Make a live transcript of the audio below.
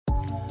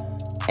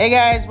Hey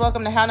guys,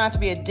 welcome to How Not to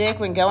Be a Dick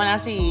When Going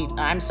Out to Eat.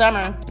 I'm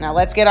Summer. Now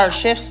let's get our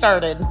shift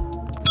started.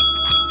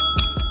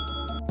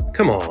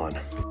 Come on,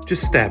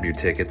 just stab your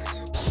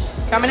tickets.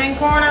 Coming in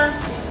corner.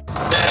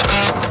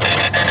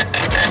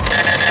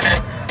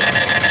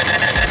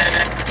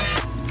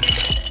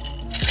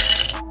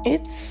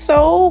 It's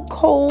so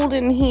cold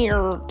in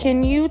here.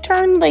 Can you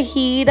turn the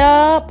heat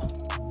up?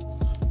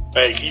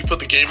 Hey, can you put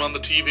the game on the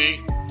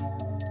TV?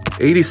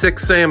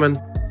 86 salmon.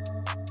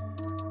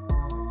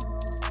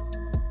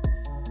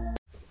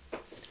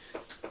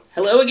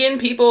 Hello again,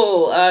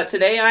 people.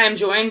 Today I am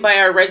joined by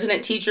our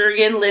resident teacher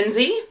again,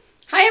 Lindsay.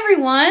 Hi,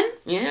 everyone.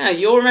 Yeah,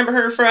 you'll remember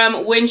her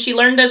from when she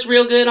learned us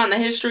real good on the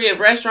history of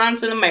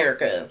restaurants in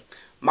America.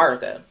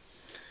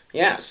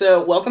 Yeah,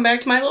 so welcome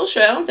back to my little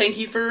show. Thank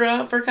you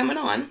for coming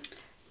on.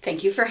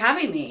 Thank you for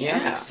having me.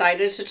 Yeah. I'm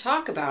excited to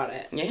talk about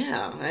it.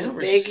 Yeah, I know.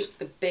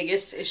 The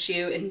biggest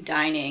issue in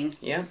dining.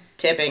 Yeah,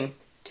 tipping.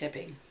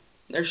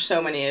 There's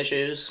so many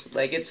issues.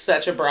 Like, it's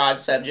such a broad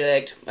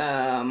subject.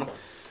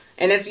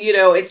 And it's,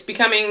 it's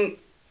becoming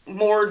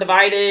more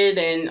divided,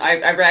 and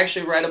I've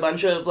actually read a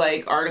bunch of,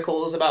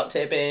 articles about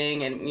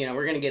tipping, and,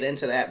 we're going to get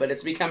into that, but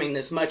it's becoming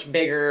this much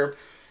bigger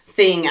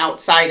thing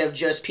outside of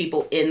just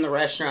people in the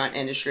restaurant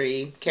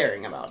industry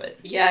caring about it.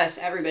 Yes,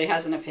 everybody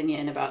has an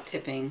opinion about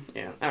tipping.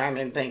 Yeah, I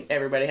think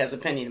everybody has an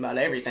opinion about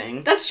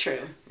everything. That's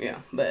true. Yeah,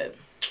 but...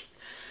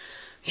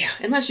 yeah,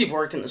 unless you've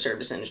worked in the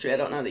service industry, I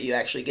don't know that you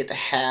actually get to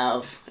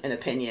have an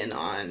opinion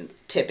on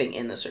tipping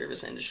in the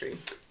service industry.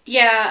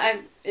 Yeah,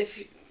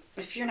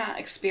 if you're not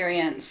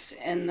experienced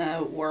in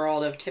the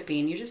world of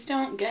tipping, you just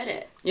don't get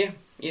it. Yeah,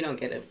 you don't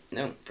get it.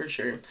 No, for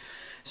sure.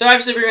 So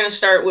obviously we're going to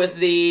start with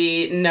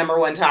the number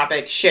one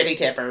topic, shitty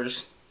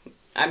tippers.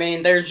 I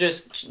mean, they're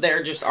just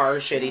our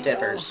shitty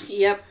tippers.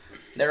 Yep.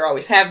 There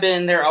always have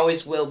been, there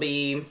always will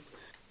be.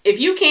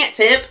 If you can't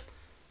tip,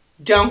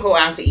 don't go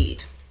out to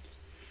eat.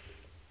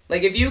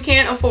 Like, if you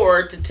can't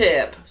afford to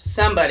tip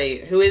somebody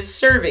who is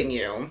serving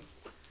you,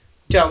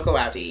 don't go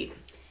out to eat.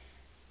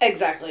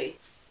 Exactly.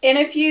 And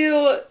if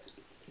you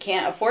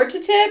can't afford to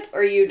tip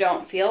or you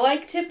don't feel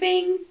like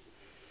tipping,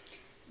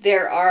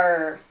 there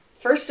are,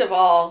 first of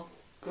all,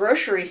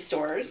 grocery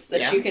stores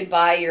that you can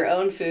buy your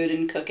own food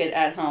and cook it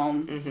at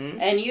home. Mm-hmm.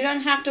 And you don't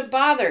have to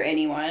bother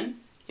anyone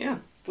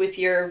with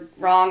your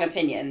wrong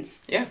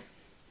opinions. Yeah.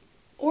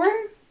 Or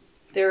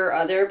there are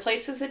other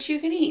places that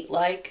you can eat,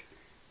 like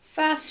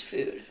fast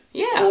food.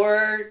 Yeah.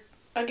 Or,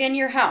 again,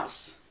 your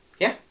house.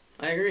 Yeah,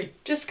 I agree.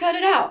 Just cut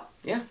it out.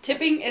 Yeah.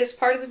 Tipping is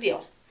part of the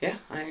deal. Yeah,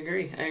 I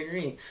agree.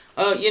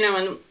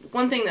 And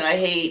one thing that I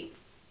hate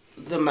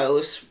the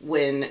most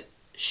when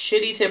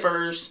shitty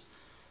tippers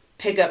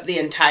pick up the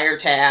entire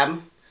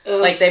tab. Ugh.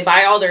 Like, they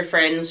buy all their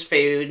friends'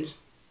 food.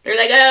 They're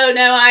like, oh,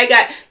 no, I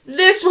got...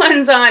 this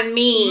one's on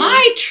me.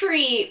 My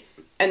treat.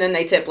 And then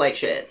they tip like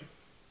shit.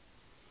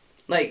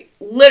 Like,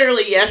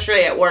 literally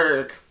yesterday at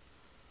work,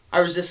 I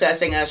was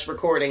discussing us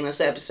recording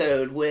this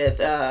episode with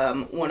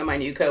one of my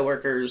new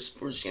coworkers.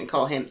 We're just going to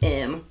call him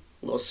M.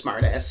 A little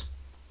smartass.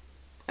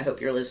 I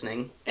hope you're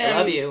listening. I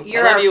love you.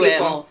 You're I love you,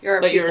 people.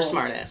 M. You're a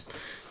smartass.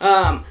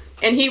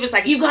 And he was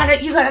like, you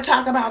gotta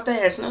talk about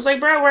this. And I was like,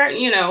 bro,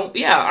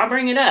 I'll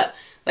bring it up.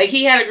 Like,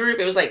 he had a group,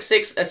 it was like a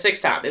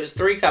six top. It was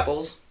 3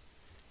 couples.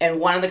 And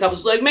one of the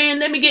couples was like, man,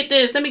 let me get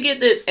this.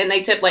 And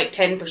they tipped like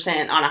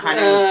 10% on a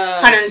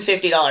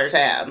 $150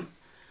 tab.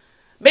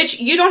 Bitch,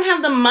 you don't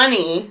have the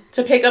money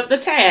to pick up the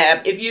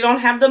tab if you don't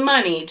have the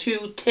money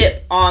to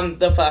tip on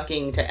the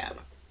fucking tab.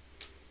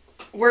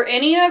 Were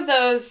any of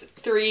those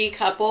 3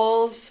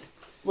 couples,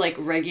 like,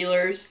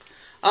 regulars?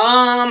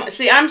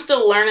 See, I'm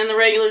still learning the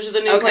regulars of the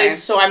new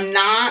place, so I'm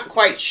not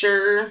quite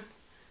sure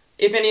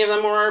if any of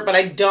them were, but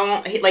I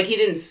don't, he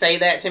didn't say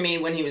that to me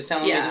when he was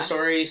telling me the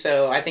story,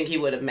 so I think he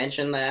would have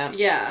mentioned that.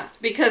 Yeah,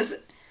 because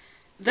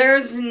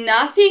there's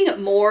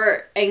nothing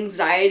more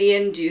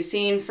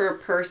anxiety-inducing for a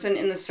person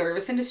in the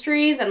service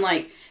industry than,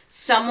 like,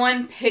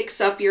 someone picks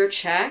up your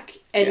check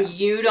and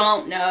you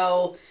don't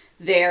know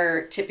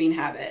their tipping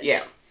habits.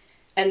 Yeah.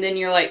 And then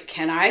you're like,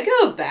 can I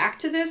go back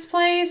to this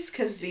place?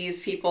 Because these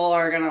people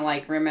are going to,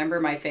 like, remember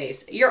my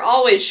face. You're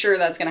always sure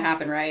that's going to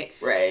happen, right?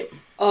 Right.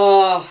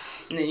 Oh,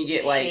 and then you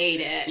get, like...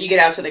 hate it. You get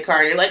out to the car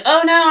and you're like,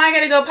 oh, no, I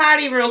got to go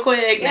potty real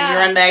quick. And then you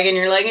run back and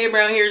you're like, hey,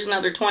 bro, here's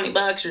another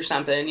 $20 or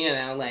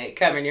something,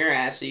 covering your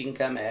ass so you can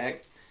come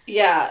back.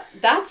 Yeah,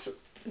 that's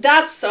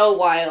so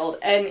wild.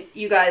 And,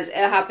 you guys, it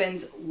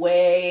happens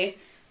way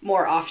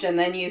more often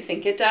than you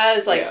think it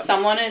does. Like,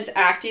 someone is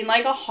acting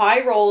like a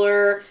high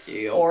roller,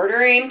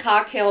 ordering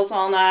cocktails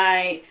all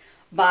night,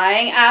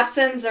 buying apps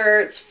and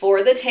desserts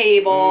for the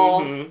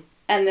table,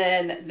 and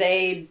then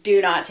they do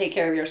not take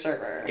care of your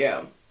server.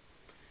 Yeah.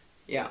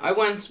 Yeah, I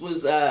once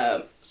was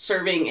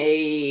serving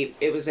a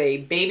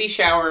baby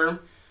shower. I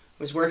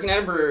was working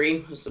at a brewery.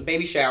 It was a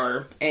baby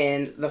shower,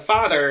 and the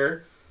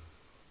father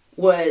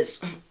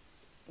was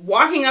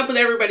walking up with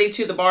everybody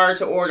to the bar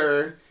to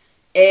order,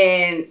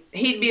 and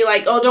he'd be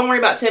like, oh, don't worry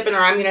about tipping her,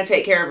 I'm going to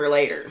take care of her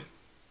later.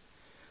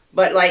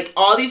 But, like,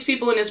 all these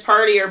people in his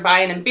party are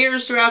buying him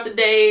beers throughout the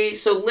day,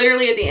 so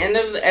literally at the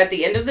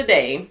end of the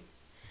day,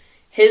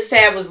 His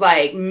tab was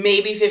like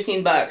maybe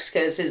 $15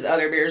 because his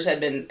other beers had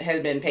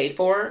been paid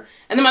for,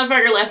 and the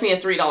motherfucker left me a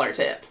 $3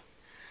 tip.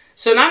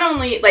 So not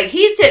only, like,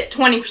 he's tipped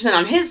 20%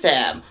 on his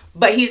tab,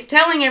 but he's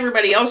telling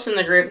everybody else in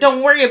the group,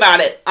 don't worry about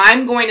it,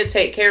 I'm going to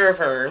take care of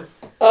her.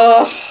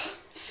 Ugh.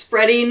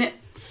 Spreading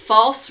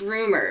false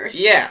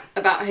rumors. Yeah.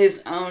 About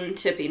his own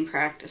tipping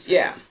practices.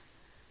 Yeah.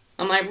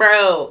 I'm like,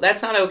 bro,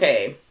 that's not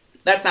okay.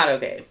 That's not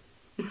okay.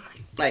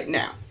 Like,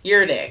 no,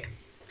 you're a dick.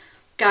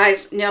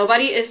 Guys,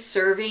 nobody is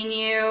serving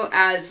you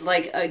as,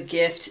 like, a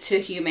gift to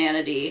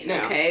humanity,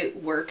 no. Okay?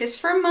 Work is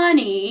for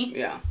money.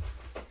 Yeah.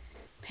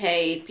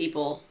 Pay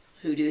people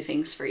who do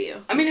things for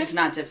you. I mean, it's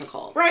not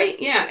difficult. Right,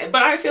 yeah.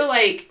 But I feel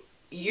like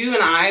you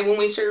and I, when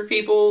we serve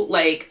people,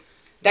 like,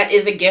 that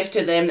is a gift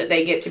to them that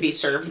they get to be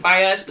served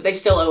by us, but they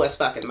still owe us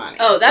fucking money.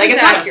 Oh, that's like,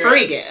 it's accurate. not a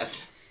free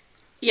gift.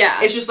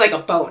 Yeah. It's just like a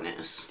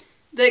bonus.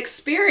 The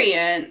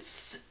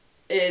experience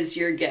is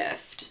your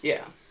gift.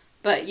 Yeah.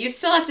 But you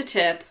still have to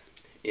tip.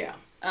 Yeah.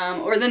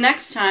 Or the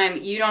next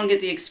time, you don't get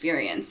the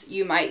experience.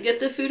 You might get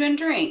the food and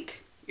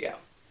drink. Yeah.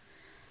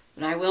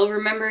 But I will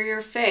remember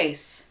your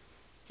face.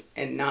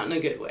 And not in a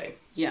good way.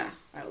 Yeah.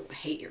 I will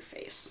hate your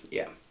face.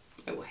 Yeah.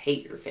 I will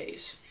hate your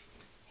face.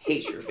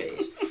 Hate your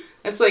face.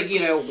 That's like,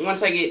 you know,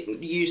 once I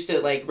get used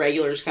to, like,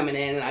 regulars coming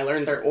in and I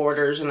learn their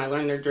orders and I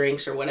learn their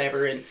drinks or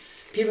whatever, and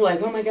people are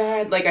like, oh my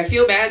God, like, I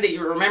feel bad that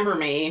you remember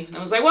me. And I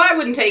was like, well, I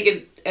wouldn't take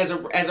it as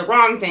a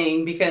wrong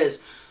thing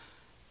because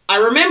I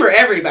remember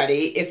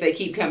everybody if they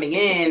keep coming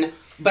in,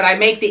 but I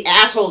make the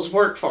assholes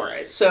work for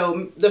it.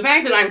 So the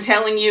fact that I'm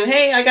telling you,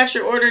 hey, I got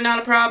your order, not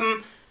a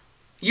problem,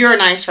 you're a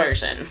nice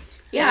person.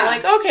 Yeah.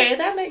 And you're like, okay,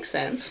 that makes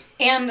sense.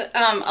 And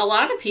a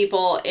lot of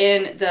people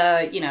in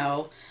the, you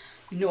know,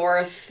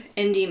 North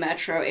Indy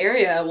metro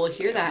area will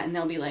hear that and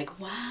they'll be like,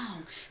 wow.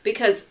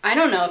 Because I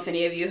don't know if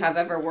any of you have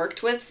ever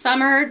worked with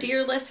Summer,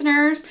 dear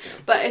listeners,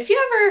 but if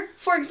you ever,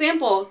 for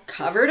example,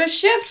 covered a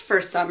shift for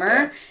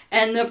Summer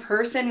and the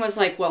person was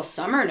like, well,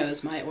 Summer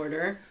knows my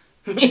order.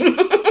 That's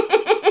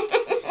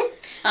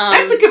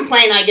a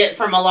complaint I get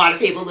from a lot of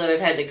people that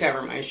have had to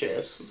cover my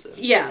shifts. So.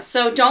 Yeah,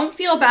 so don't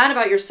feel bad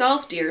about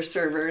yourself, dear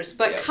servers,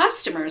 but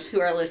customers who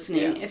are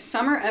listening, if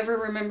Summer ever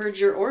remembered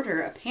your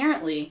order,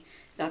 apparently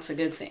that's a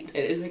good thing.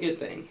 It is a good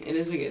thing. It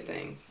is a good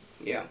thing.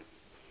 Yeah.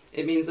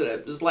 It means that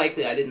it was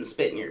likely I didn't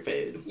spit in your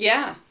food.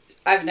 Yeah.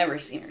 I've never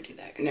seen her do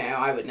that. Guys. No,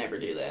 I would never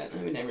do that.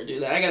 I would never do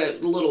that. I got a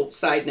little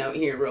side note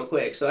here real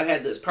quick. So I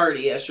had this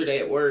party yesterday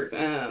at work.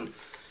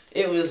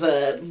 It was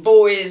a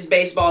boys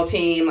baseball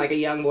team, like a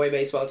young boy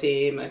baseball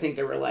team. I think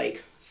there were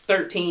like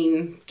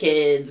 13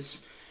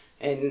 kids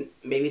and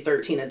maybe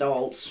 13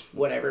 adults,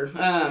 whatever.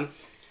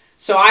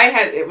 So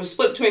it was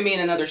split between me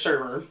and another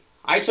server.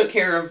 I took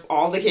care of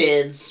all the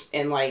kids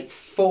and like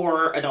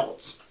 4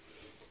 adults.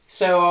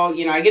 So,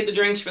 you know, I get the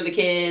drinks for the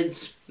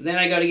kids, then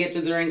I go to get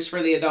to the drinks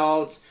for the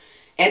adults,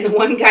 and the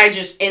one guy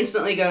just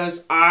instantly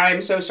goes,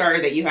 I'm so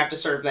sorry that you have to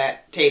serve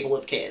that table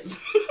of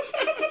kids.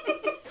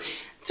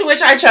 To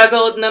which I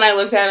chuckled, and then I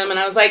looked at him, and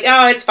I was like,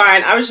 oh, it's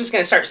fine. I was just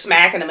going to start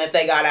smacking them if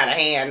they got out of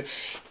hand.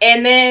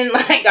 And then,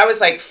 like, I was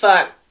like,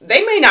 fuck,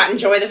 they may not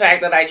enjoy the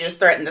fact that I just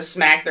threatened to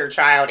smack their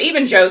child,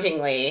 even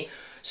jokingly.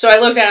 So I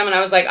looked at him and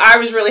I was like, I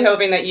was really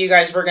hoping that you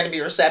guys were going to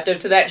be receptive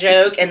to that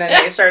joke. And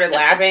then they started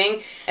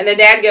laughing. And then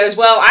Dad goes,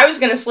 well, I was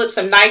going to slip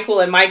some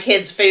NyQuil in my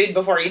kid's food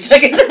before you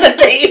took it to the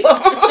table.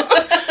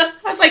 I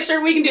was like,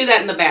 sir, we can do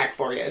that in the back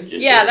for you.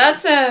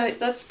 Just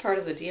that's part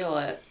of the deal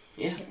at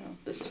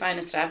this fine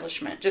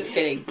establishment. Just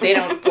kidding. They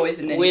don't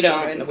poison any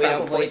children. We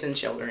don't poison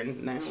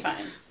children. No. It's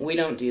fine. We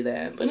don't do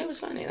that. But it was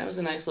funny. That was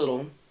a nice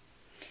little...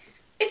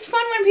 It's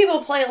fun when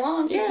people play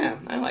along. Yeah,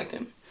 I liked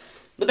him.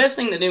 The best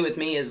thing to do with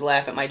me is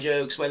laugh at my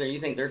jokes, whether you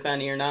think they're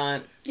funny or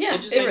not. Yeah,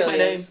 it just makes really my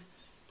day. is.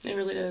 It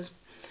really does.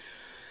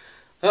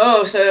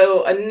 Oh,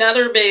 so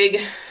another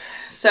big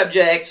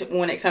subject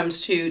when it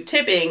comes to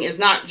tipping is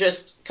not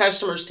just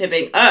customers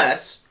tipping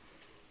us,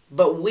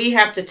 but we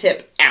have to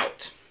tip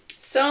out.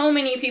 So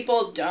many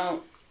people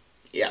don't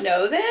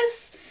know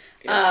this.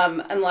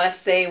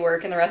 Unless they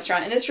work in the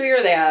restaurant industry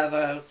or they have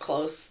a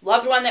close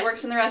loved one that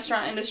works in the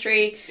restaurant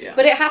industry. Yeah.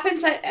 But it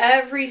happens at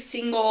every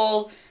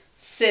single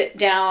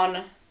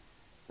sit-down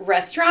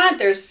restaurant.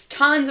 There's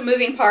tons of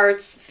moving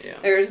parts. Yeah.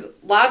 There's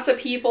lots of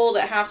people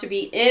that have to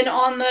be in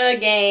on the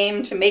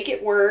game to make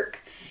it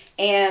work.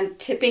 And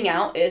tipping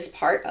out is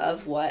part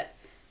of what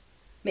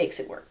makes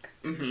it work.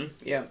 Mm-hmm.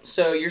 Yeah.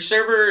 So your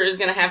server is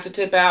going to have to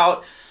tip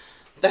out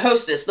the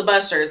hostess, the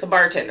busser, the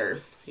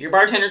bartender. Your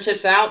bartender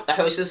tips out, the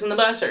hostess and the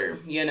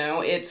busser. You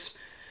know, it's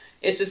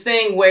this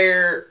thing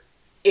where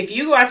if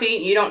you go out to eat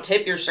and you don't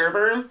tip your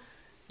server,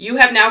 you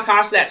have now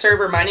cost that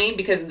server money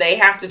because they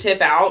have to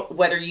tip out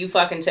whether you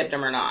fucking tipped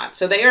them or not.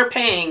 So they are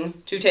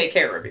paying to take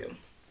care of you.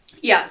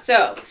 Yeah,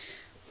 so,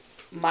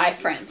 my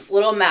friends,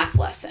 little math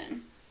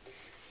lesson.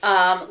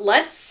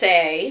 Let's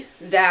say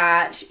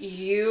that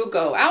you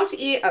go out to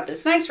eat at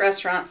this nice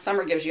restaurant.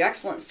 Summer gives you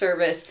excellent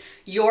service.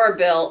 Your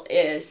bill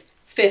is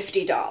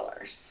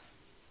 $50.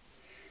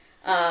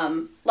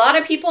 A lot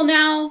of people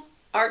now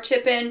are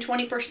tipping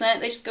 20%.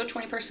 They just go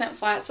 20%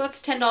 flat. So that's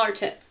a $10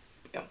 tip.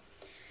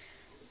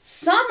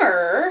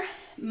 Summer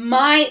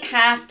might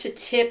have to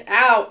tip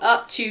out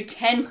up to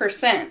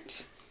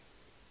 10%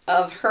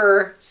 of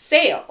her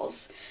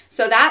sales.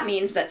 So that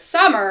means that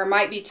Summer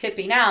might be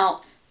tipping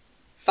out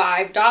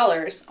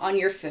 $5 on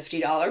your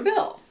 $50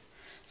 bill.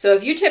 So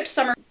if you tip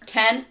Summer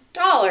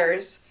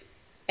 $10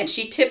 and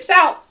she tips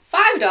out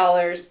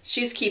 $5,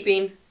 she's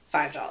keeping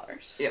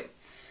 $5. Yep.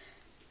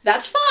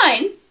 That's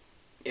fine.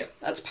 Yep.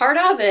 That's part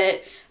of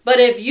it. But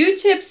if you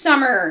tip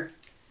Summer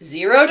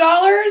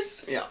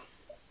 $0 Yeah.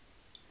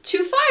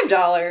 to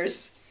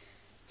 $5,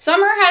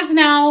 Summer has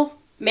now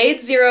made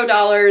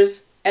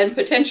 $0 and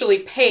potentially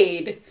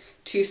paid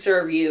to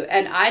serve you.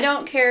 And I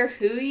don't care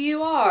who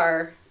you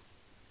are,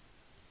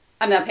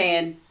 I'm not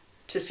paying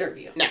to serve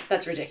you. No.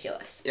 That's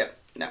ridiculous. Yep.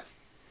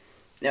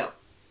 No.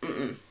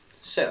 Mm-mm.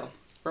 So,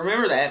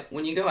 remember that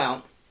when you go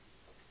out,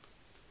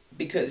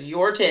 because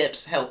your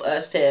tips help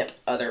us tip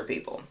other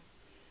people.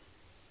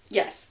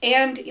 Yes.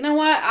 And you know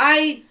what?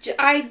 I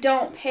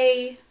don't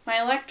pay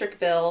my electric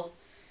bill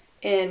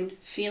in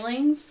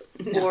feelings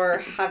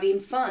or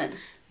having fun.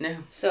 No.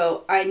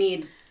 So I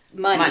need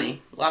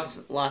money. Lots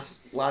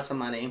of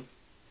money.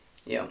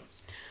 Yeah.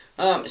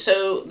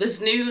 So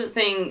this new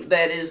thing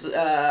that is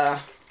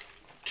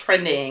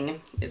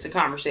trending, it's a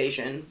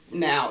conversation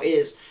now,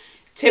 is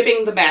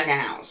tipping the back of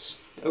house.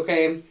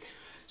 Okay?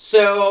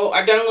 So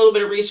I've done a little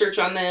bit of research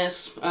on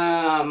this.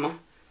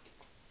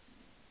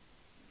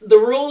 The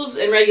rules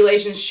and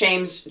regulations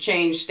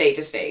change state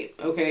to state,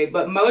 okay?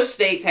 But most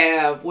states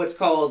have what's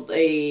called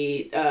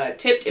a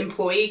tipped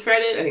employee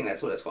credit. I think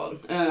that's what it's called.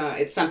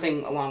 It's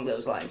something along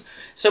those lines.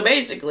 So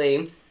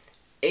basically,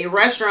 a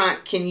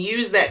restaurant can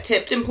use that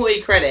tipped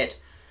employee credit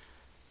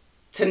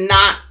to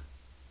not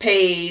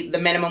pay the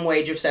minimum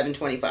wage of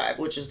 $7.25,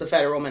 which is the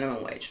federal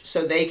minimum wage.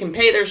 So they can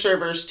pay their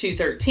servers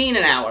 $2.13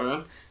 an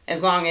hour,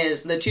 as long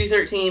as the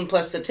 $2.13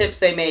 plus the tips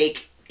they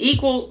make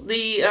equal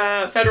the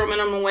federal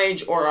minimum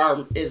wage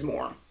or is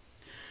more.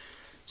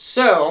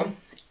 So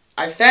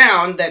I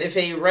found that if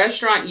a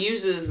restaurant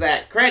uses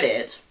that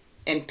credit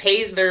and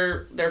pays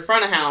their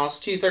front of house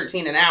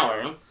 $2.13 an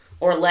hour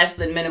or less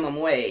than minimum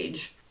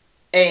wage,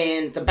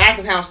 and the back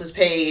of house is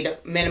paid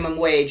minimum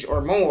wage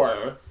or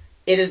more,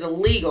 it is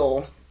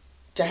illegal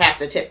to have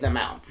to tip them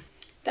out.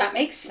 That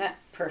makes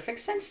perfect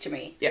sense to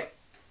me. Yeah.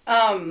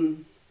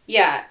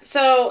 Yeah,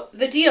 so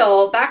the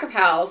deal, back of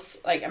house,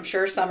 like I'm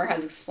sure Summer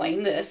has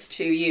explained this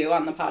to you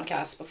on the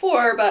podcast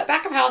before, but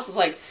back of house is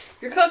like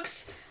your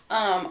cooks,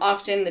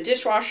 often the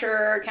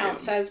dishwasher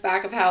counts as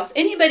back of house.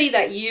 Anybody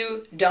that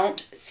you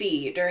don't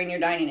see during your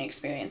dining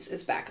experience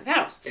is back of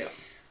house. Yeah.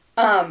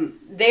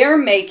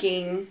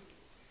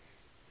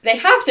 They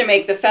have to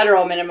make the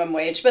federal minimum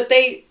wage, but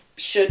they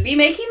should be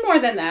making more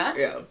than that.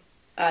 Yeah.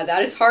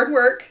 That is hard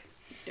work.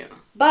 Yeah.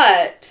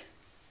 But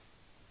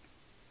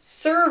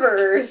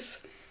servers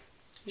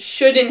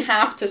shouldn't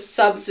have to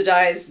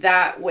subsidize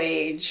that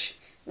wage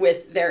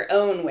with their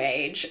own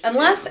wage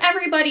unless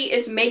everybody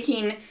is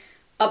making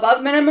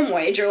above minimum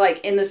wage or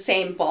like in the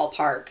same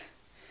ballpark.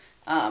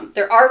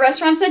 There are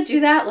restaurants that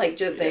do that, like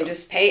they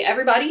just pay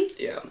everybody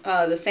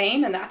the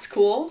same, and that's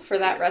cool for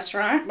that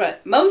restaurant.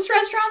 But most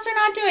restaurants are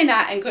not doing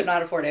that and could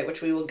not afford it,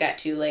 which we will get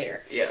to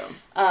later. Yeah.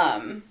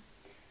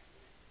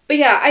 But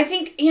yeah, I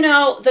think,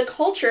 the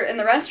culture in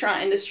the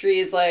restaurant industry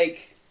is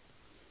like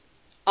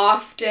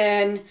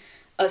often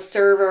a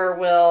server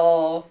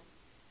will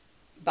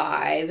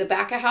buy the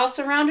back of house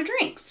a round of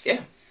drinks.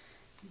 Yeah.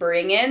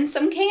 Bring in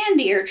some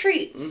candy or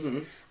treats.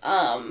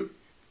 Mm-hmm.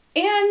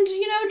 And,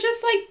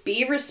 just like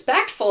be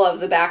respectful of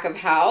the back of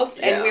house.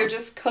 Yeah. And we're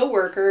just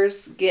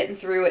co-workers getting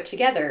through it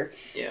together.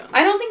 Yeah.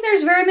 I don't think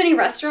there's very many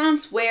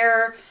restaurants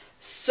where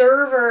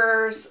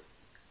servers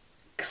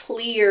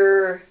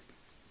clear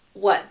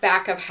what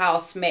back of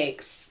house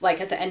makes,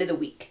 like at the end of the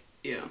week.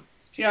 Yeah. Do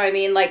you know what I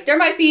mean? Like there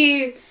might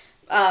be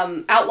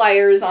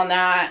outliers on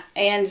that,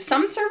 and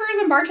some servers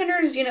and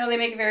bartenders, they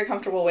make a very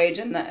comfortable wage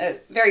and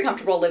very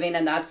comfortable living,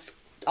 and that's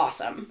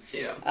awesome.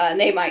 Yeah. And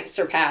they might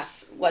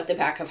surpass what the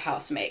back of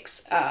house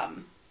makes.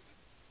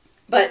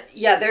 But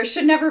yeah, there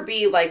should never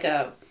be like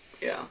a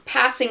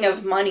passing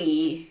of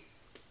money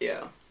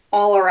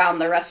all around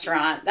the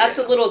restaurant. That's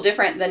a little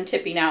different than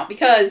tipping out,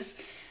 because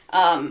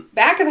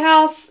back of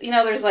house,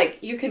 there's like,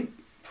 you can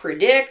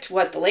predict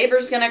what the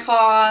labor's going to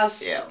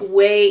cost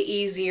way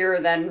easier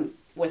than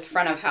with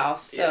front of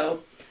house.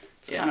 So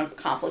it's kind of a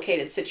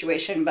complicated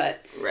situation,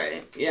 but...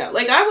 Right. Yeah.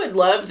 Like, I would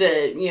love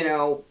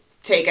to,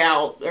 take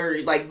out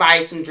or, like,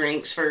 buy some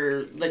drinks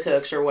for the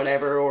cooks or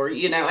whatever, or,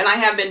 and I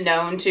have been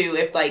known to,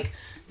 if, like,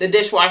 the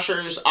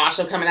dishwasher's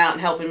also coming out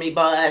and helping me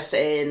bus,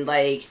 and,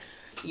 like,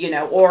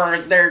 or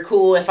they're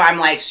cool if I'm,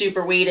 like,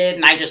 super weeded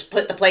and I just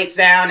put the plates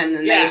down and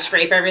then they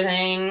scrape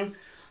everything.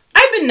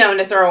 I've been known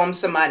to throw them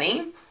some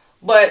money,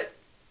 but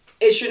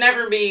it should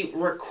never be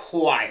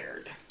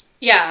required.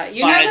 Yeah,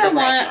 you never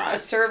want a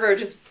server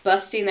just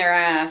busting their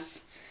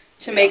ass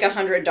to make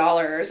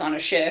 $100 on a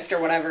shift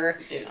or whatever.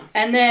 Yeah.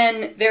 And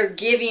then they're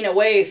giving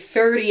away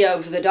 $30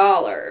 of the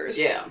dollars.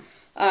 Yeah.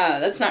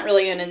 That's not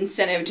really an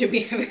incentive to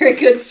be a very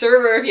good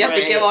server. If you have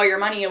to Right. give all your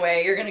money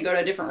away, you're going to go to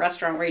a different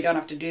restaurant where you don't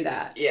have to do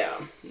that. Yeah,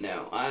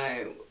 no,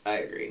 I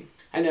agree.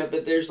 I know,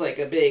 but there's like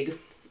a big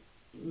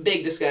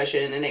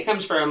discussion, and it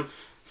comes from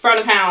front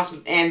of house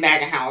and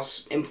back of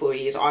house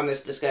employees on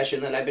this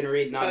discussion that I've been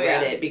reading on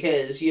Reddit,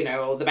 because, you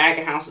know, the back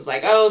of house is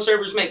like, oh,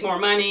 servers make more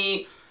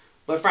money,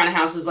 but front of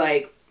house is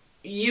like,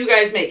 you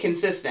guys make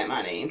consistent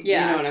money.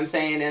 Yeah. You know what I'm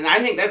saying? And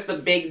I think that's the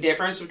big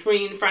difference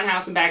between front of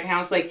house and back of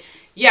house. Like,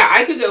 yeah,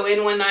 I could go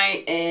in one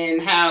night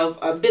and have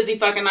a busy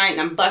fucking night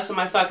and I'm busting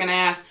my fucking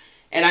ass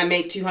and I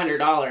make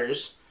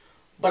 $200.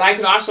 But I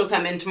could also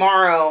come in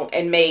tomorrow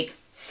and make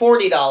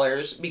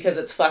 $40 because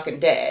it's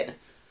fucking dead.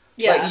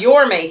 Yeah. But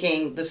you're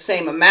making the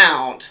same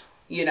amount,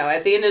 you know,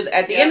 at the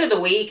end of the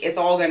week, it's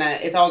all gonna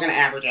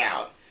average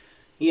out.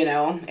 You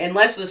know,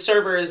 unless the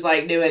server is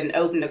like doing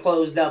open to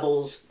close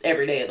doubles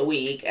every day of the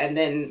week, and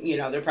then, you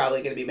know, they're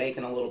probably going to be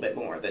making a little bit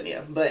more than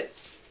you. But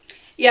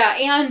yeah,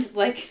 and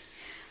like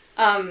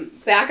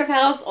back of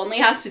house only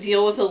has to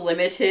deal with a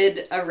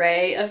limited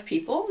array of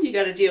people. You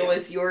got to deal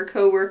with your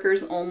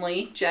coworkers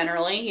only,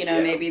 generally. You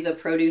know, maybe the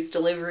produce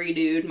delivery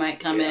dude might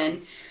come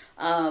in,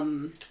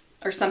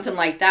 or something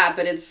like that.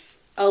 But it's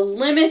a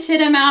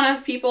limited amount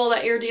of people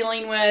that you're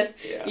dealing with.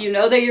 Yeah. You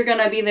know that you're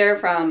going to be there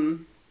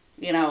from,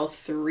 you know,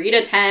 3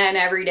 to 10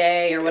 every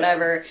day or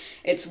whatever.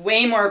 It's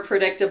way more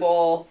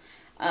predictable.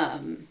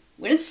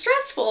 When it's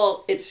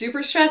stressful, it's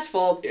super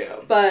stressful. Yeah.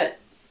 But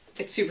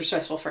it's super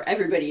stressful for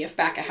everybody if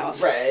back of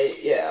house. Right,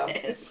 yeah.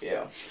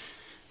 Yeah.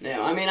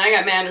 No, I mean, I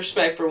got mad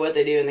respect for what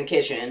they do in the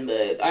kitchen,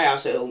 but I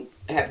also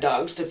have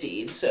dogs to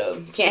feed,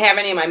 so can't have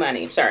any of my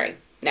money. Sorry.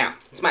 Now,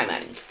 it's my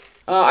money.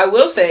 I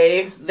will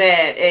say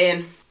that,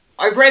 and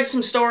I've read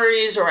some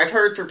stories or I've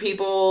heard from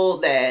people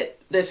that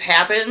this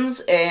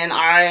happens, and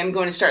I'm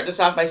going to start this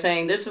off by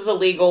saying this is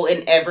illegal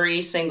in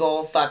every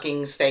single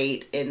fucking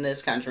state in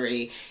this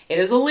country. It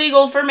is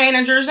illegal for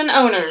managers and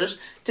owners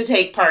to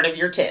take part of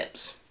your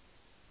tips.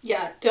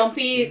 Yeah, don't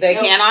be... They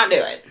cannot do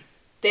it.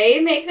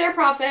 They make their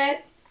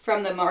profit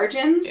from the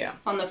margins Yeah.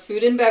 on the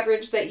food and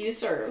beverage that you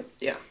serve.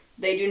 Yeah.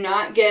 They do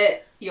not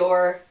get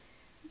your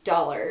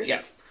dollars. Yeah.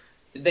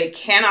 They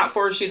cannot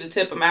force you to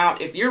tip them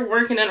out. If you're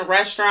working in a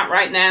restaurant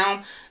right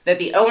now that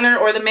the owner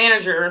or the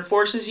manager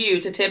forces you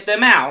to tip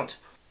them out,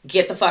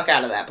 get the fuck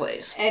out of that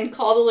place. And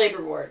call the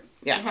labor board.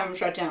 Yeah. And have them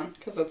shut down,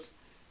 because that's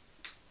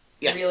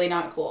Yeah. really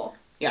not cool.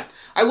 Yeah.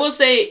 I will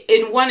say,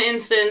 in one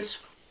instance,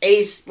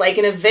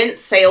 an event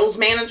sales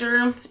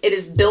manager, it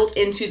is built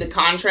into the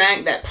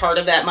contract that part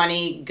of that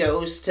money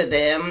goes to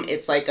them.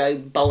 It's like a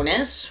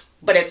bonus,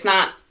 but it's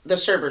not the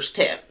server's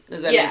tip.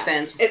 Does that make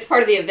sense? It's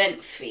part of the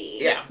event fee.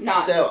 Yeah.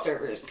 Not the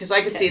server's. Because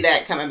I could see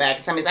that coming back,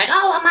 and somebody's like,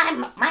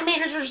 oh, my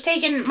manager's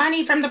taking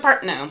money from the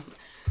part. No.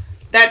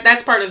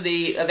 That's part of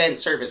the event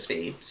service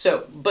fee.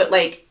 So, but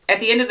like, at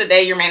the end of the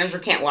day, your manager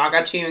can't walk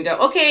up to you and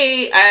go,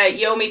 okay,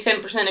 you owe me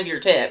 10% of your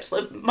tips.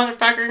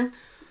 Motherfucker,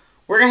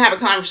 we're going to have a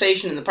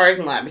conversation in the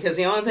parking lot, because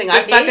the only thing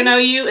I fucking owe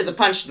you is a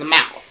punch to the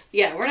mouth.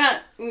 Yeah,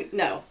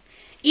 no.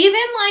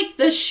 Even, like,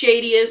 the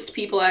shadiest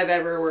people I've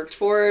ever worked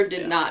for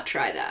did not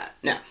try that.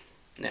 No.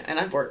 And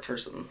I've worked for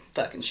some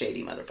fucking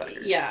shady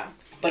motherfuckers. Yeah.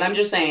 But I'm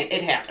just saying,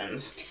 it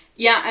happens.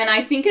 Yeah, and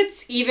I think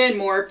it's even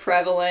more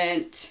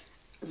prevalent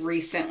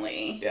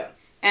recently. Yeah.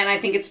 And I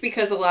think it's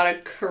because a lot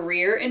of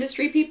career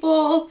industry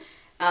people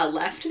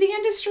left the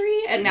industry,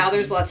 and now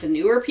there's lots of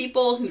newer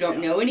people who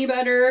don't know any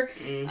better.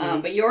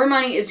 But your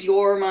money is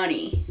your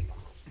money.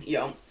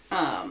 Yeah.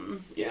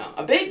 Yeah.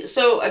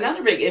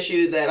 Another big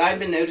issue that I've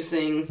been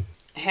noticing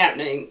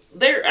happening,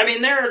 there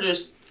are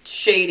just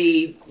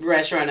shady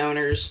restaurant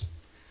owners,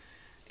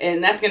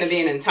 and that's going to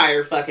be an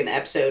entire fucking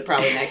episode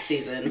probably next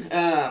season.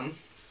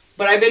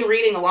 But I've been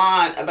reading a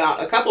lot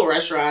about a couple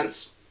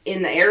restaurants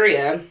in the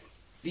area.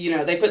 You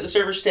know, they put the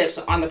server's tips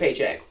on the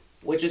paycheck,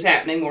 which is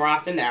happening more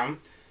often now.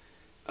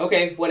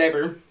 Okay,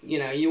 whatever. You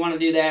know, you want to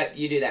do that,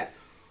 you do that.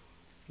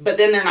 But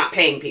then they're not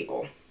paying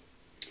people.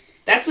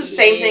 That's the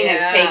same thing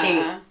as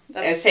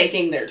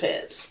taking their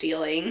tips.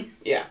 Stealing.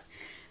 Yeah.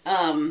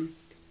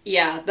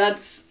 Yeah,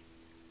 that's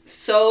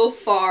so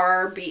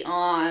far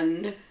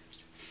beyond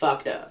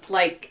Fucked up.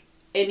 like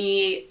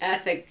any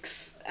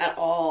ethics at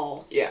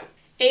all. Yeah.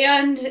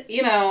 And,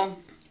 you know,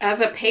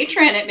 as a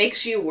patron, it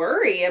makes you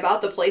worry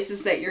about the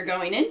places that you're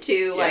going into.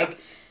 Yeah. Like,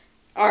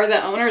 are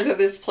the owners of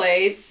this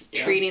place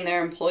treating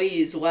their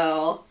employees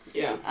well?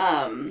 Yeah.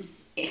 I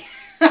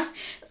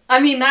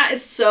mean, that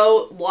is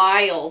so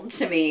wild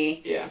to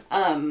me. Yeah.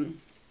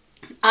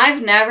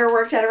 I've never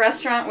worked at a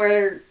restaurant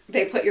where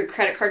they put your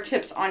credit card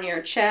tips on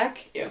your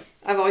check. Yeah.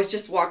 I've always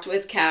just walked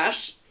with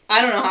cash.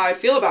 I don't know how I'd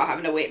feel about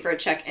having to wait for a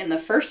check in the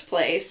first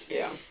place.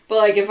 Yeah. But,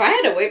 like, if I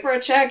had to wait for a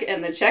check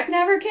and the check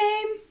never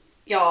came,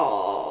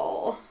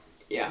 y'all.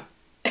 Yeah.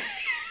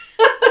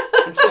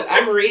 That's what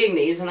I'm reading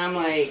these, and I'm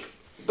like,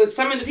 but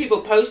some of the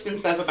people posting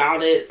stuff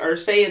about it are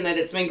saying that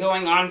it's been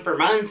going on for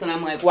months, and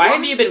I'm like, why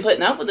have you been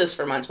putting up with this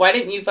for months? Why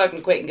didn't you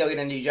fucking quit and go get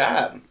a new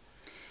job?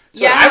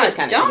 That's what I was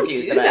kind of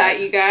confused about. Don't do that,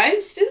 you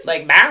guys. Just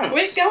like, bounce.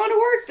 quit going to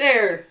work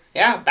there.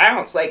 Yeah,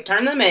 bounce. Like,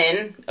 turn them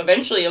in.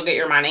 Eventually you'll get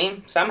your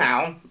money,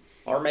 somehow.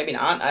 Or maybe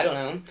not, I don't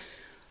know.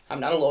 I'm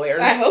not a lawyer.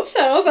 I hope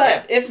so,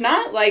 but if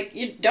not, like,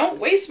 you don't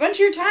waste a bunch of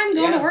your time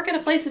going to work at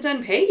a place that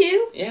doesn't pay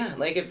you. Yeah,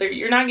 like, if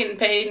you're not getting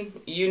paid,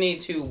 you need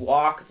to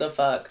walk the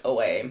fuck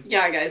away.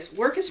 Yeah, guys,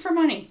 work is for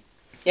money.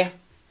 Yeah.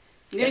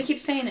 I'm going to keep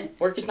saying it.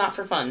 Work is not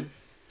for fun.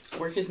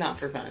 Work is not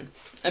for fun.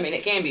 I mean,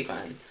 it can be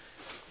fun,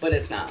 but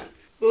it's not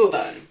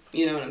fun.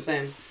 You know what I'm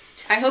saying?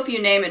 I hope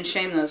you name and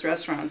shame those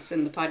restaurants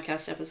in the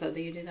podcast episode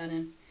that you do that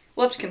in.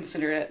 We'll have to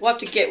consider it. We'll have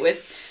to get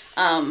with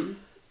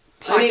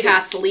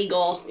podcast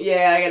legal.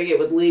 Yeah, I gotta get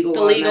with legal.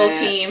 The legal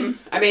team.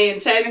 I mean,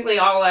 technically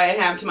all I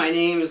have to my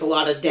name is a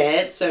lot of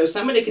debt, so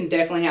somebody can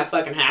definitely have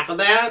fucking half of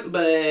that,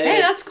 but... Hey,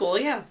 that's cool,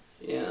 yeah.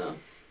 Yeah.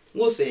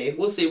 We'll see.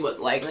 We'll see what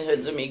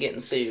likelihoods of me getting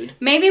sued.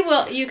 Maybe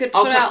you could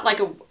put out like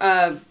a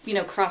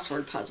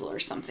crossword puzzle or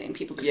something.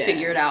 People could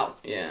figure it out.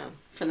 Yeah.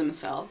 For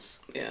themselves.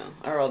 Yeah.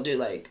 Or I'll do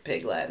like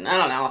Pig Latin. I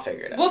don't know. I'll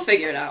figure it out. We'll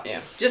figure it out.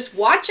 Yeah. Just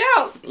watch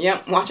out.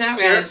 Yep. Watch out,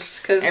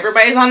 guys. Because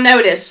everybody's on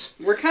notice.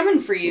 We're coming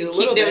for you a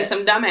little bit. Keep doing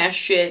some dumbass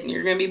shit and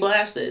you're going to be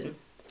blasted.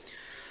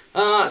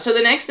 So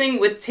the next thing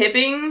with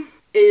tipping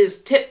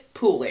is tip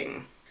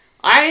pooling.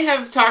 I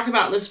have talked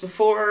about this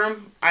before.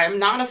 I'm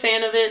not a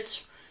fan of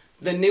it.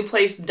 The new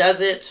place does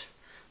it.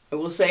 I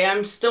will say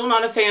I'm still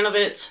not a fan of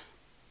it.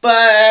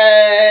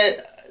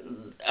 But...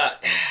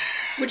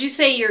 would you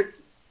say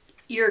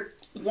you're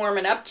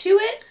warming up to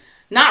it?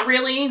 Not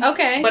really.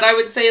 Okay. But I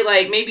would say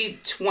like maybe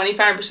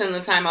 25% of the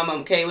time I'm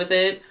okay with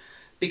it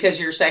because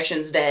your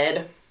section's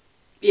dead.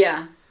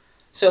 Yeah.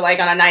 So like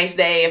on a nice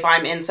day, if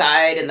I'm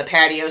inside and the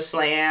patio's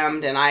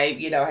slammed and I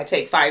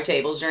take 5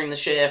 tables during the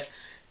shift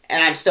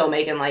and I'm still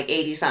making like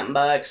 80 something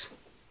bucks,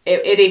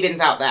 it evens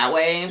out that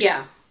way.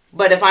 Yeah.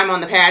 But if I'm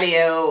on the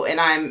patio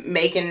and I'm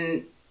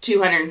making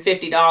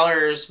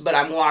 $250, but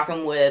I'm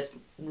walking with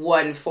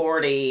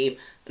 $140,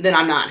 then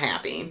I'm not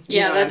happy.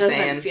 You know that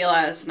doesn't feel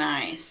as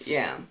nice.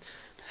 Yeah.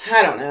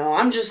 I don't know.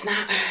 I've just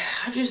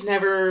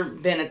never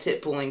been a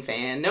tip pooling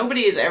fan.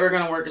 Nobody is ever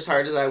going to work as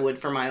hard as I would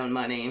for my own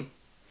money.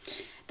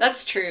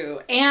 That's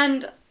true.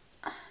 And,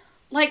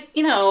 like,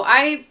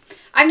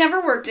 I've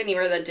never worked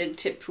anywhere that did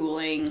tip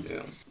pooling.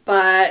 Yeah.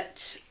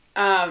 But,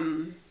 I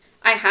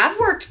have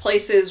worked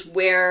places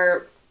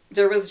where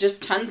there was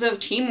just tons of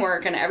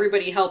teamwork and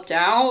everybody helped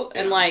out.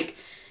 Yeah. And, like,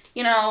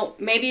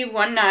 maybe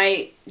one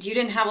night you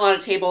didn't have a lot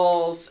of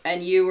tables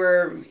and you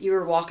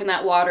were walking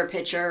that water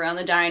pitcher around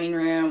the dining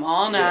room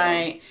all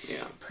night.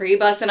 Yeah.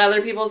 Pre-bussing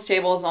other people's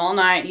tables all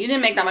night. You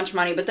didn't make that much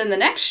money. But then the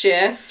next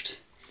shift,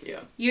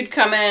 you'd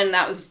come in and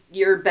that was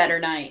your better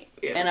night.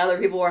 Yeah. And other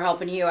people were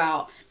helping you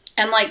out.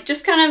 And, like,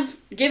 just kind of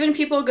giving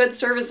people good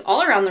service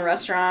all around the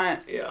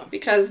restaurant. Yeah.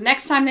 Because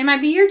next time they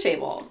might be your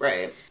table.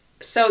 Right.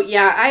 So,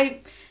 yeah,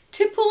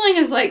 tip pooling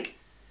is, like,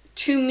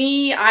 to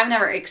me, I've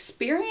never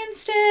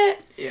experienced it.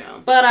 Yeah.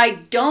 But I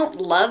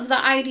don't love the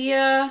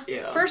idea.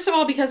 Yeah. First of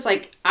all, because,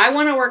 like, I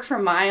want to work for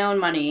my own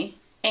money.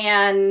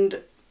 And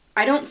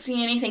I don't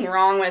see anything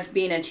wrong with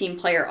being a team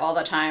player all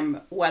the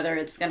time, whether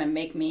it's going to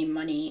make me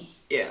money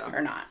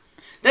or not.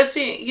 That's,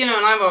 and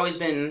I've always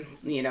been,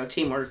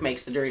 teamwork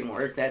makes the dream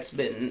work. I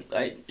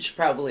should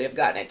probably have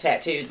gotten it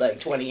tattooed like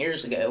 20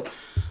 years ago.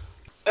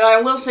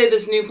 I will say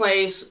this new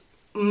place,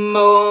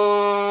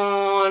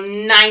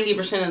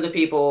 90% of the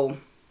people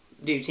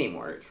do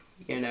teamwork,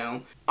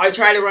 I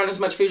try to run as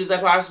much food as I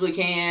possibly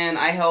can.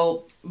 I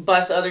help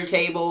bus other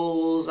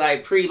tables. I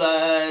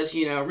pre-bus,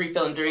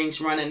 refilling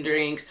drinks, running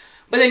drinks.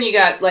 But then you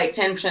got like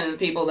 10% of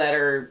the people that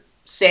are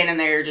standing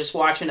there just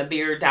watching a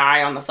beer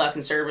die on the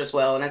fucking service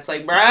well. And it's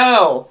like,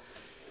 bro,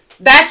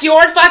 that's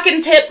your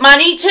fucking tip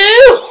money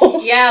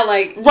too. Yeah,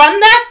 like... run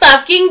that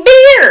fucking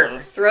beer.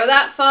 Throw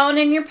that phone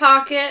in your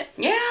pocket.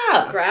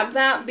 Yeah. Grab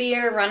that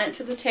beer, run it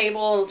to the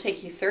table. It'll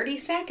take you 30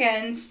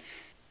 seconds.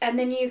 And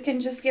then you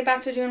can just get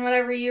back to doing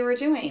whatever you were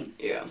doing.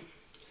 Yeah.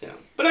 So,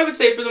 but I would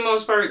say for the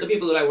most part, the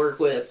people that I work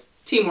with,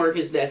 teamwork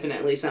is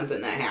definitely something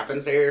that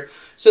happens there.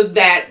 So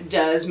that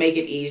does make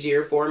it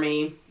easier for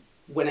me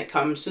when it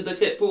comes to the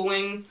tip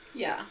pooling.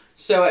 Yeah.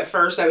 So at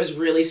first I was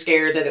really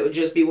scared that it would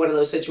just be one of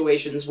those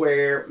situations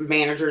where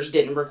managers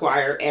didn't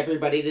require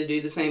everybody to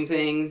do the same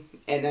thing.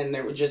 And then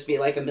there would just be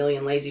like a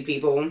million lazy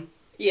people.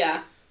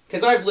 Yeah.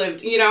 Because I've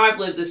lived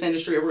this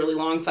industry a really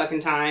long fucking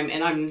time.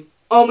 And I'm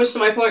almost to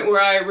my point where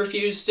I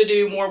refuse to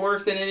do more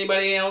work than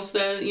anybody else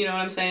does. You know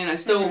what I'm saying? I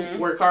still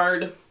work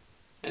hard.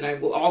 And I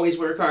will always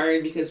work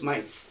hard because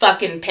my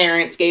fucking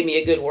parents gave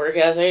me a good work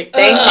ethic.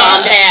 Thanks,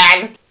 Mom,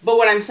 Dad. But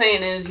what I'm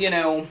saying is,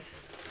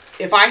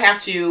 if I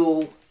have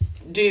to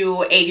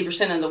do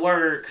 80% of the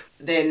work,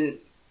 then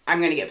I'm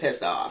going to get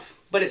pissed off.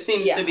 But it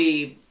seems to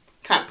be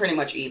pretty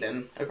much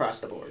even across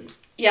the board.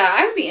 Yeah,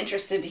 I would be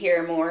interested to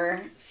hear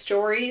more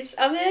stories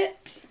of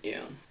it.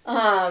 Yeah.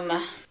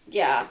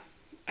 Yeah.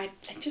 I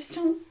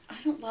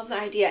don't love the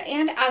idea.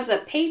 And as a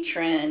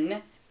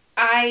patron,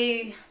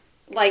 I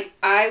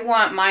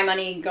want my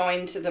money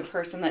going to the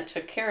person that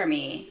took care of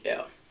me.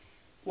 Yeah.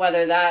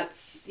 Whether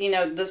that's,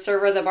 the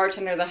server, the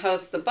bartender, the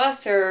host, the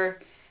busser,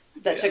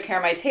 that took care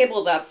of my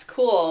table, that's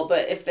cool.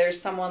 But if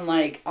there's someone,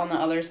 like, on the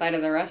other side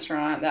of the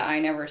restaurant that I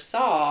never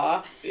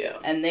saw,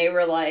 and they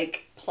were,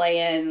 like,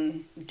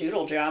 playing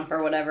Doodle Jump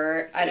or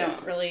whatever,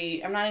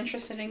 I'm not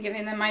interested in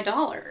giving them my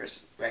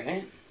dollars.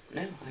 Right?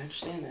 No, I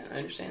understand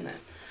that.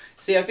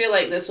 See, I feel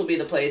like this will be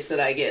the place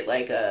that I get,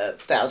 like, a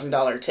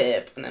 $1,000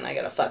 tip, and then I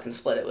gotta fucking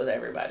split it with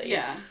everybody.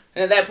 Yeah.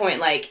 And at that point,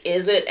 like,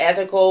 is it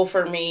ethical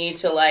for me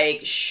to,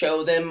 like,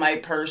 show them my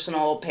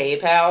personal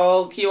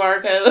PayPal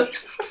QR code?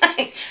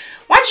 Like,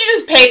 why don't you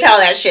just PayPal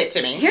that shit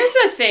to me? Here's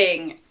the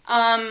thing.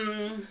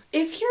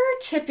 If you're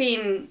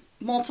tipping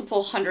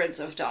multiple hundreds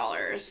of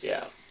dollars...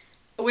 Yeah.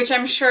 Which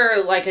I'm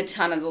sure, like, a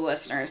ton of the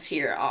listeners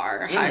here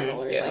are high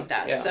rollers like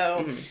that. Yeah.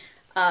 So...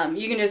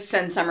 you can just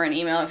send Summer an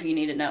email if you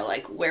need to know,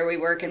 like, where we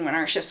work and when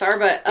our shifts are.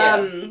 But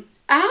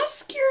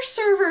ask your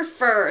server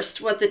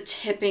first what the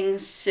tipping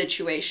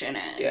situation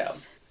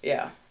is.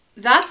 Yeah.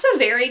 That's a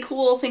very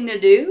cool thing to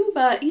do.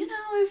 But, you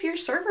know, if your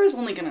server is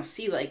only going to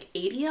see, like,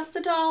 80 of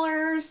the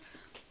dollars...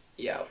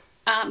 Yeah.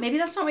 Maybe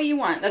that's not what you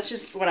want. That's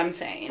just what I'm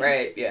saying.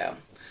 Right, yeah.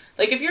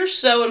 Like, if you're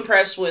so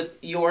impressed with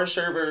your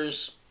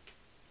server's,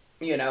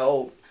 you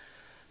know...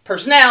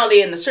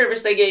 personality and the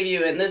service they gave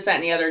you and this, that,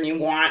 and the other, and you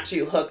want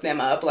to hook them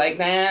up like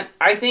that,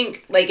 I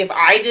think, like, if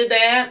I did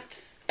that,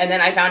 and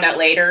then I found out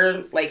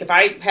later, like, if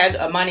I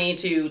had money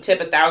to tip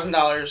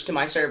 $1,000 to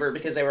my server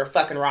because they were a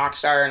fucking rock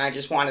star and I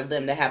just wanted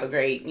them to have a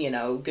great, you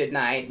know, good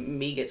night,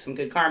 me get some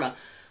good karma,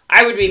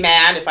 I would be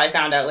mad if I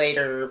found out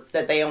later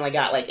that they only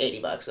got, like,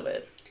 $80 of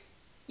it.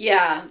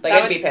 Yeah. Like,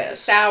 I'd be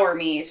pissed. Sour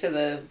me to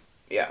the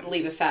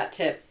leave a fat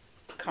tip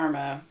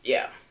karma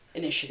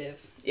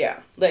initiative.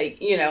 Yeah,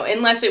 like, you know,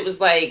 unless it was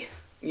like,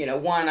 you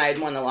know, I'd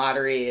won the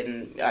lottery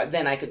and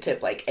then I could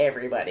tip, like,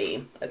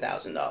 everybody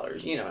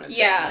 $1,000, you know what I'm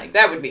saying? Like,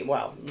 that would be,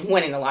 well,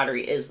 winning the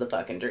lottery is the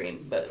fucking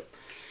dream, but...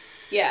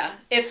 Yeah,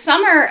 if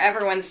Summer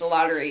ever wins the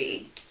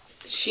lottery,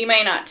 she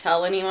may not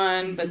tell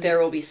anyone, but there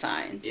will be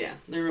signs. Yeah,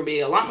 there will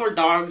be a lot more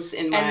dogs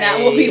in my... And that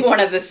will be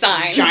one of the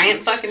signs.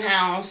 Giant fucking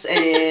house,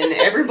 and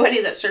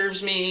everybody that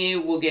serves me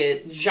will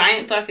get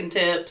giant fucking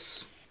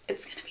tips.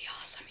 It's gonna be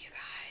awesome, you guys.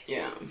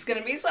 Yeah. It's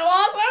gonna be so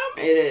awesome.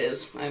 It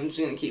is. I'm just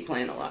gonna keep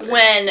playing the lottery.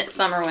 When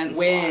Summer wins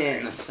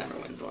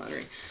the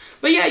lottery.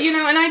 But yeah, you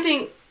know, and I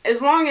think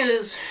as long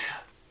as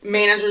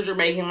managers are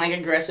making, like,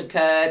 aggressive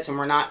cuts and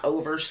we're not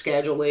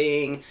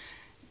over-scheduling,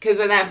 because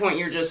at that point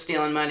you're just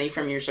stealing money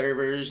from your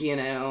servers, you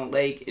know,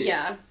 like...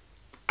 Yeah.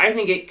 I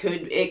think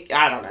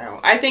I don't know.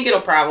 I think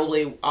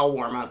I'll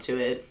warm up to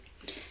it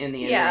in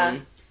the end. Yeah.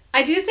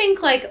 I do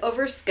think, like,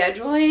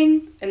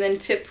 over-scheduling and then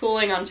tip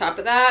pooling on top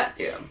of that,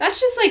 that's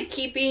just, like,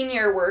 keeping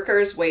your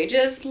workers'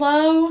 wages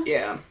low.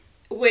 Yeah.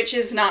 Which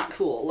is not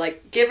cool.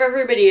 Like, give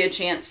everybody a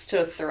chance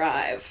to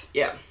thrive.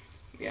 Yeah.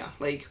 Yeah.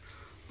 Like,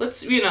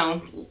 let's, you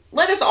know,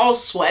 let us all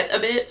sweat a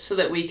bit so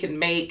that we can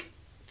make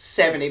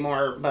 $70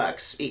 more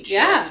each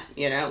shift,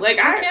 you know? Like,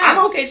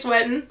 I'm okay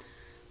sweating.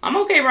 I'm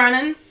okay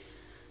running.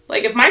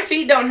 Like, if my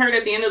feet don't hurt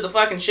at the end of the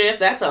fucking shift,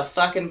 that's a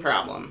fucking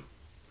problem.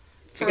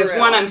 Because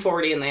 1, I'm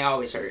 40 and they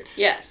always hurt.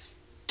 Yes.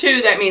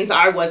 2, that means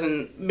I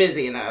wasn't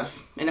busy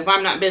enough. And if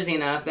I'm not busy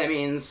enough, that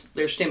means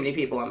there's too many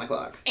people on the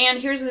clock. And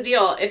here's the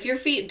deal. If your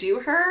feet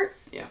do hurt,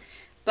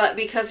 but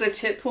because of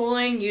tip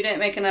pooling, you didn't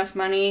make enough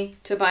money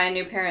to buy a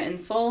new pair of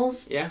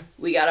insoles,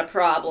 we got a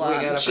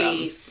problem,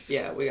 Chief.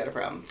 Yeah, we got a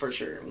problem, for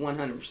sure.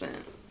 100%.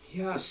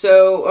 Yeah,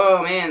 so,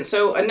 oh man.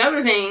 So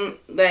another thing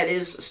that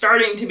is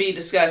starting to be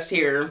discussed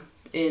here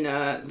in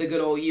the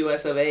good old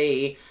US of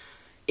A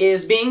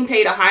is being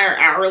paid a higher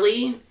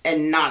hourly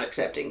and not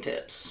accepting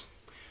tips.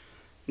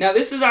 Now,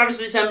 this is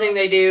obviously something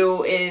they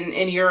do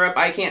in Europe.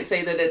 I can't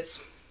say that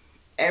it's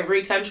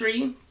every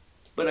country,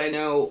 but I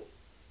know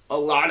a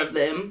lot of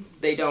them,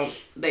 they don't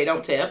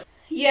tip.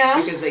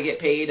 Yeah. Because they get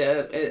paid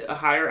a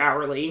higher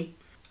hourly.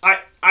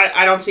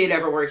 I don't see it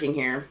ever working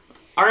here.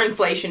 Our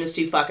inflation is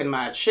too fucking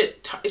much.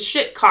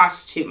 Shit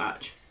costs too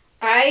much.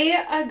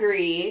 I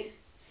agree.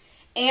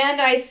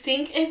 And I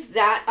think if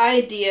that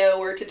idea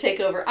were to take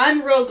over,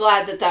 I'm real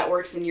glad that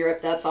works in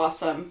Europe. That's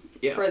awesome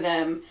for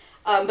them.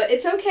 But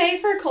it's okay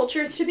for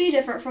cultures to be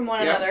different from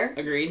one another.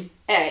 Agreed.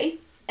 A.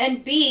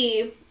 And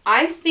B,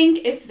 I think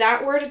if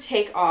that were to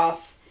take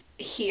off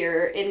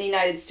here in the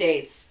United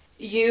States,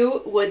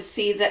 you would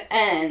see the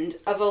end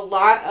of a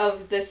lot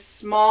of the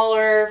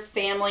smaller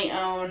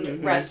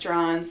family-owned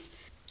restaurants,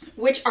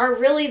 which are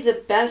really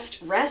the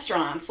best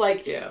restaurants.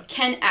 Like,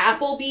 can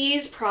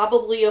Applebee's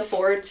probably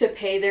afford to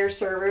pay their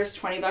servers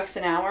 $20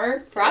 an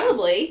hour?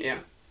 Probably. Yeah.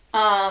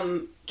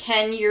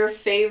 Can your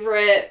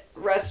favorite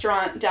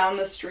restaurant down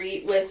the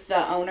street with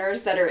the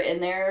owners that are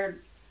in there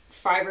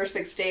 5 or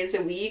 6 days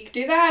a week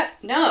do that?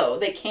 No,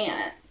 they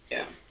can't.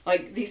 Yeah.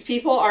 Like, these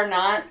people are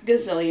not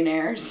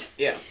gazillionaires.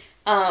 Yeah.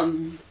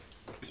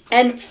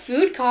 And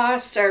food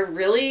costs are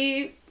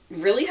really,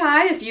 really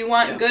high. If you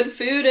want good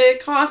food,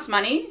 it costs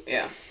money.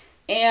 Yeah.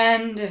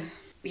 And,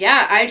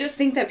 yeah, I just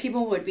think that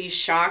people would be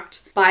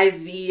shocked by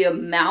the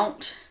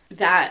amount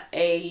that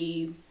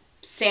a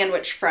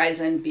sandwich, fries,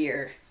 and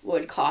beer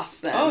would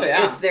cost them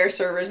if their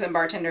servers and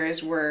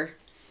bartenders were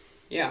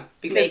Yeah,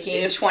 because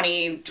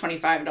making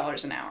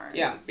 $25 an hour.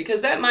 Yeah,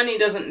 because that money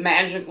doesn't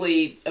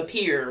magically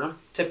appear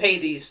to pay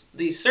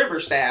these server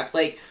staffs.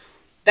 Like,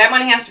 that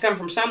money has to come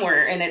from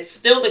somewhere, and it's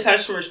still the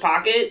customer's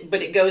pocket,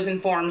 but it goes in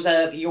forms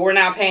of you're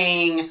now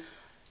paying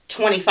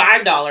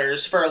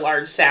 $25 for a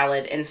large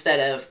salad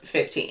instead of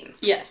 $15.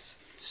 Yes.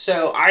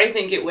 So I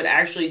think it would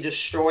actually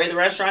destroy the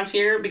restaurants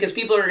here, because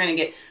people are going to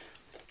get,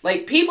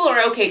 like, people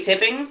are okay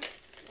tipping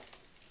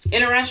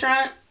in a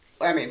restaurant.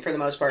 I mean, for the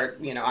most part,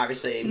 you know,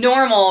 obviously...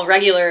 Normal,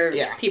 regular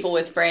people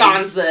with brains.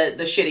 Sans the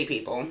shitty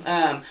people.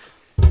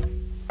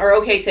 Are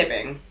okay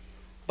tipping.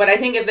 But I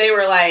think if they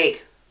were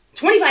like,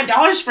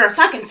 $25 for a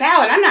fucking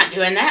salad, I'm not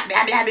doing that,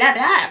 blah, blah, blah,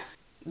 blah.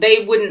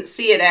 They wouldn't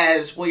see it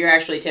as, well, you're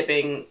actually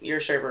tipping your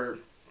server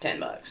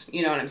 $10.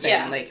 You know what I'm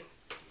saying? Yeah. Like,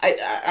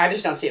 I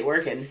just don't see it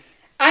working.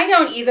 I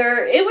don't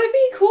either. It would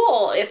be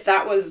cool if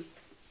that was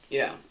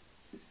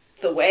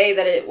the way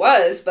that it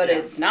was, but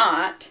it's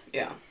not.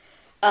 Yeah.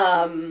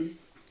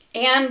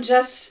 And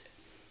just,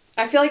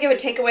 I feel like it would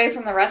take away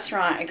from the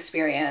restaurant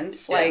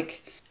experience. Yeah.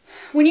 Like,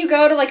 when you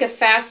go to, like, a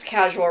fast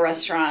casual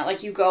restaurant,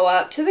 like, you go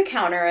up to the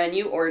counter and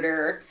you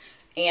order,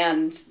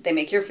 and they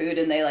make your food,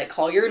 and they, like,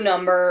 call your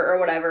number or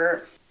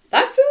whatever.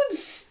 That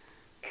food's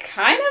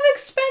kind of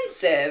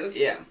expensive.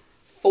 Yeah.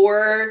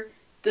 For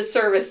the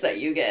service that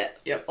you get.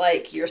 Yep.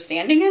 Like, you're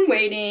standing and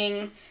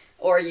waiting,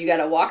 or you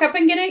gotta walk up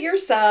and get it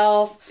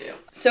yourself. Yep.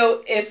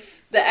 So if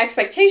the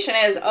expectation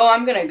is, oh,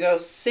 I'm going to go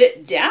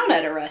sit down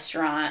at a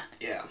restaurant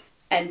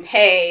and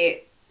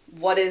pay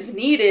what is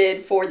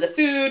needed for the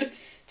food,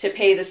 to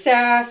pay the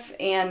staff,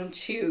 and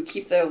to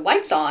keep the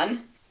lights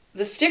on,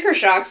 the sticker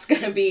shock's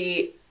going to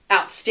be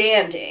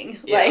outstanding.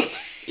 Yeah. Like,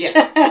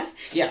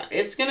 yeah,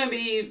 it's going to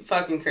be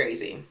fucking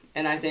crazy.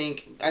 And I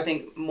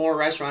think more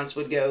restaurants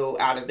would go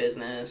out of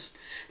business.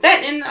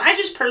 And I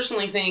just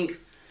personally think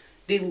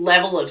the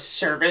level of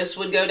service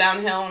would go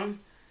downhill.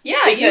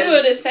 Yeah, you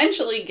would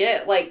essentially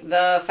get, like,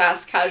 the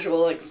fast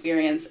casual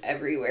experience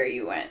everywhere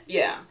you went.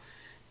 Yeah.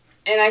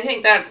 And I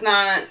think that's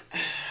not...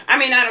 I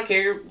mean, I don't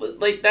care.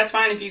 Like, that's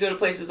fine if you go to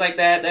places like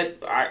that.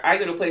 I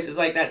go to places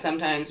like that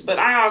sometimes. But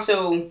I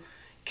also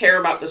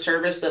care about the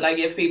service that I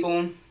give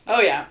people.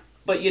 Oh, yeah.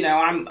 But, you know,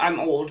 I'm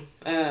old.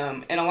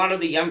 And a lot of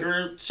the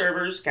younger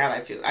servers...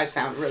 God, I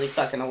sound really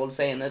fucking old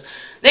saying this.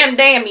 Them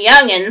damn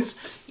youngins...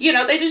 You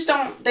know, they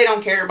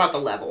don't care about the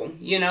level.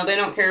 You know, they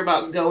don't care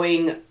about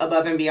going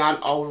above and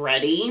beyond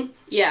already.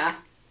 Yeah.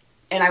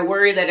 And I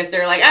worry that if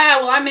they're like,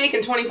 well, I'm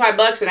making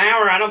 $25 an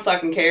hour, I don't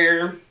fucking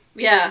care.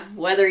 Yeah,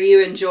 whether you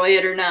enjoy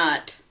it or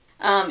not.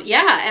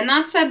 Yeah, and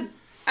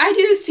I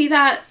do see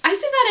that. I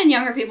see that in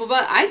younger people,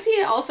 but I see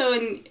it also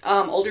in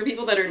older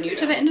people that are new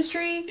to the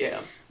industry. Yeah.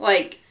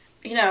 Like,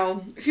 you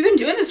know, if you've been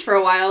doing this for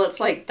a while, it's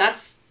like,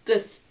 that's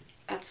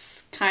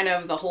kind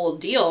of the whole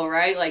deal,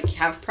 right? Like,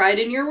 have pride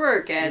in your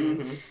work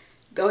and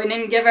go in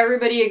and give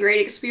everybody a great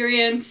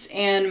experience,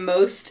 and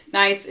most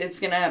nights it's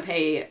gonna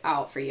pay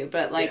out for you.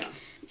 But, like,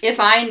 if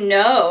I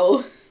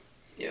know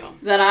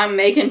that I'm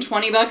making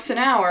 $20 an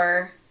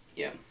hour,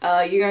 you're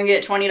gonna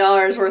get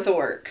 $20 worth of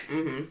work.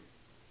 Mm-hmm.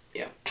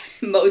 Yeah.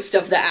 Most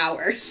of the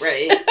hours.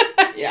 Right.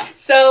 Yeah.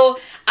 So,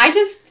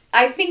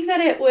 I think that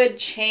it would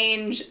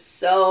change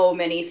so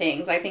many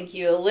things. I think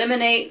you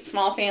eliminate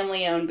small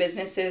family-owned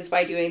businesses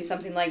by doing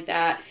something like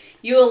that.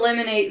 You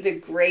eliminate the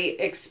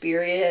great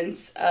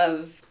experience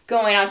of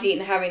going out to eat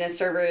and having a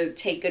server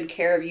take good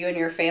care of you and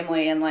your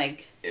family and,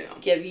 like,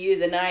 give you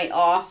the night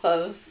off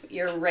of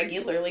your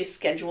regularly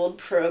scheduled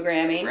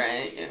programming.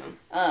 Right,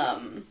 yeah.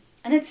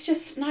 And it's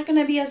just not going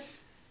to be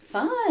as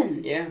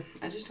fun. Yeah,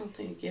 I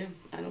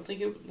don't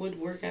think it would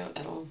work out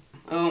at all.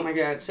 Oh my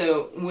god,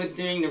 so with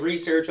doing the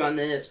research on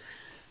this,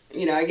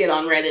 you know, I get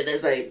on Reddit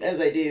as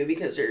I do,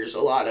 because there's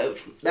a lot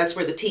of, that's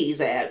where the tea's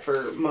at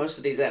for most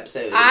of these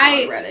episodes on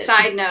Reddit.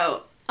 Side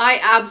note, I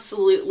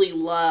absolutely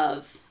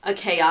love a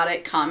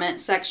chaotic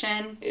comment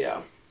section.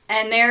 Yeah.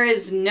 And there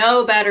is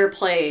no better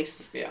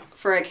place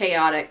for a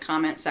chaotic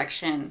comment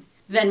section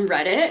than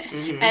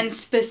Reddit, and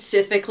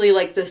specifically,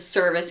 like, the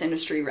service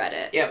industry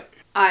Reddit. Yep.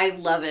 I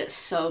love it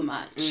so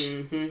much.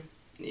 Mm-hmm.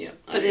 Yeah.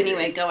 But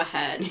anyway, go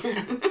ahead.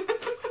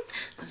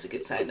 That's a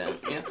good side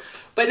note, yeah.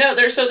 But no,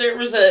 there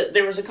was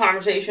a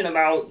conversation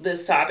about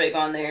this topic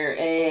on there,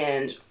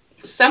 and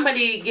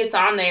somebody gets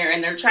on there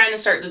and they're trying to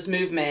start this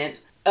movement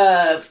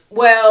of,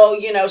 well,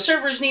 you know,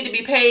 servers need to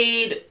be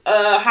paid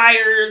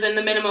higher than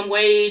the minimum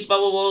wage, blah,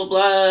 blah, blah,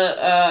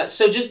 blah.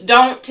 So just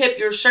don't tip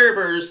your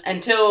servers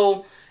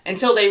until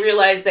they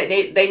realize that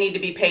they need to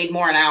be paid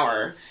more an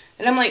hour.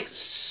 And I'm like,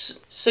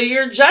 so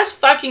you're just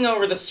fucking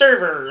over the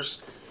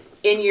servers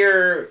in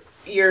your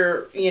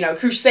you know,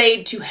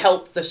 crusade to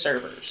help the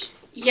servers.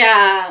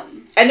 Yeah.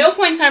 At no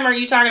point in time are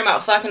you talking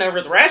about fucking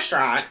over the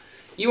restaurant.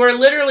 You are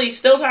literally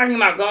still talking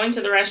about going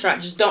to the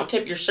restaurant, just don't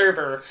tip your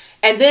server.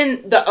 And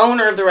then the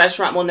owner of the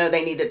restaurant will know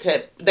they need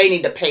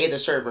to pay the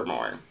server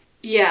more.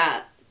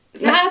 Yeah.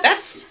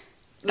 That's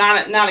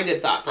not a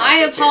good thought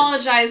process. I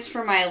apologize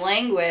for my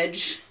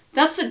language.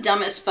 That's the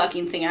dumbest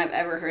fucking thing I've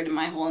ever heard in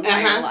my whole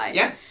entire life.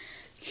 Yeah.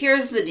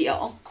 Here's the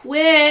deal.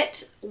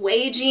 Quit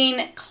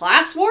waging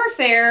class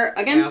warfare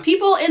against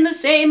people in the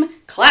same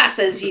class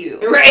as you.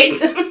 Right.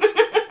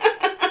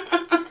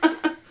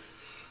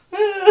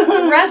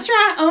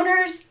 Restaurant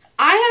owners,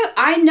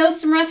 I know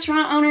some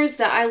restaurant owners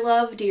that I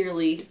love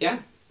dearly. Yeah.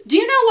 Do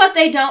you know what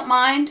they don't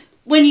mind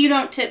when you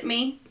don't tip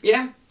me?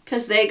 Yeah.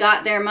 Because they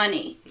got their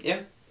money.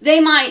 Yeah. They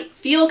might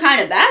feel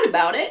kind of bad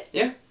about it.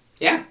 Yeah.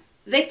 Yeah.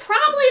 They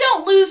probably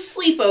don't lose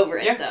sleep over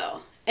it,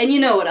 though. And you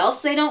know what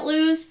else they don't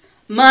lose?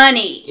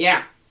 Money.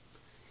 Yeah.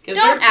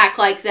 Don't act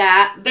like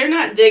that. They're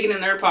not digging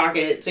in their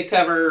pocket to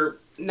cover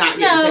not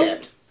getting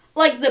tipped.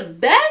 Like, the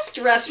best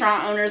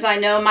restaurant owners I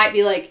know might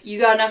be like, you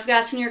got enough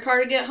gas in your car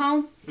to get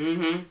home?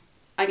 Mm-hmm.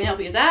 I can help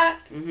you with that.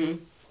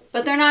 Mm-hmm.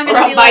 But they're not going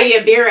to be Or I'll buy you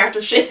a beer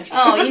after shift.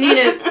 Oh, you need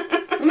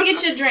let me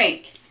get you a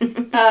drink.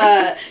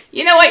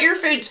 You know what? Your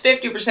food's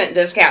 50%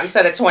 discount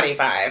instead of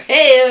 25.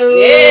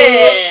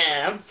 Hey.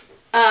 Yeah.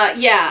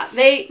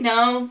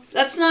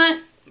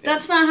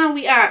 That's not how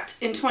we act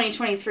in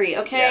 2023.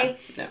 Okay.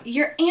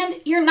 Yeah. No.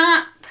 You're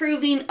not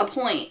proving a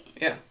point.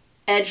 Yeah.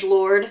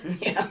 Edgelord.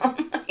 Yeah.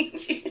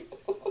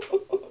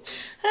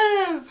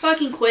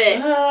 Fucking quit.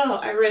 Oh,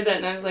 I read that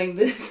and I was like,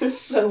 this is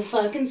so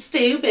fucking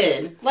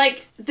stupid.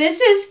 Like,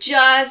 this is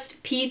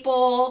just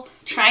people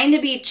trying to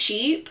be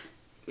cheap.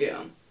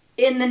 Yeah.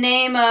 In the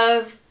name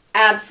of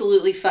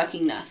absolutely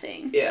fucking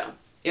nothing. Yeah.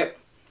 Yep.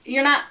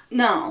 You're not,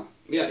 no.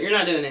 Yeah, you're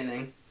not doing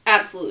anything.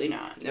 Absolutely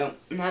not. Nope.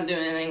 Not doing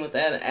anything with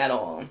that at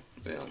all.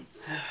 Yeah.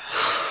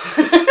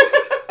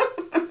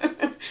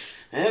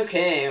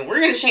 Okay, we're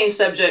going to change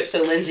subjects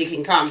so Lindsay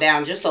can calm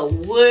down just a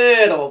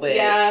little bit.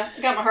 Yeah,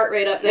 I got my heart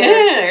rate up there.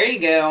 Yeah, there you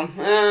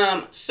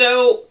go.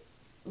 So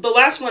the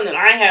last one that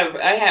I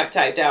have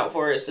typed out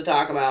for us to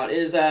talk about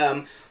is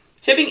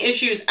tipping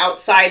issues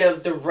outside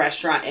of the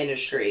restaurant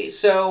industry.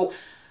 So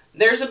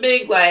there's a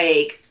big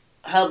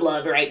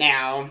hubbub right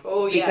now.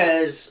 Oh, yeah.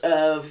 Because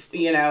of,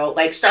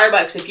 like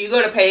Starbucks, if you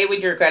go to pay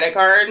with your credit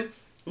card,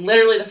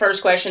 literally the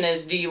first question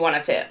is, do you want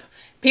a tip?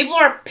 People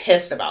are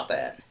pissed about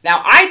that.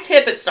 Now, I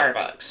tip at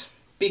Starbucks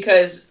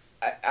because,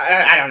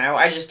 I don't know,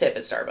 I just tip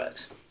at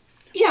Starbucks.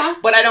 Yeah.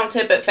 But I don't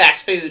tip at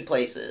fast food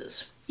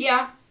places.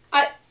 Yeah.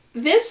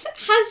 This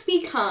has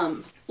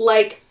become,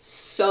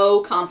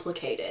 so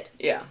complicated.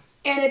 Yeah.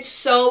 And it's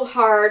so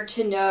hard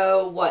to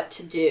know what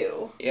to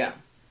do. Yeah.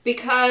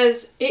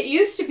 Because it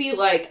used to be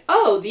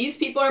these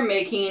people are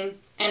making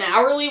an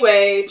hourly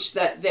wage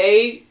that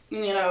they,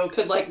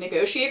 could,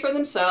 negotiate for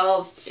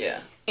themselves.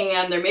 Yeah.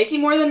 And they're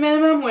making more than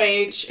minimum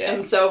wage. Yeah.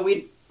 And so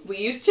we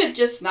used to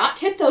just not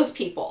tip those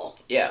people.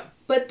 Yeah.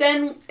 But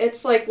then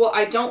it's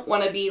I don't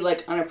want to be,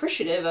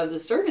 unappreciative of the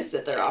service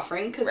that they're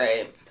offering.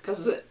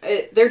 Because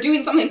they're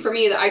doing something for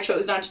me that I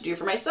chose not to do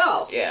for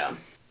myself. Yeah.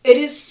 It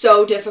is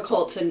so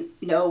difficult to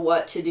know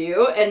what to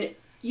do. And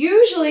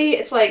usually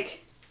it's it's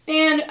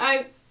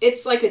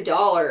 $1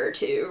 or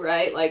 $2,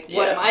 right?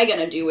 What am I going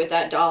to do with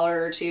that $1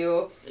 or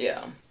 $2?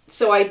 Yeah.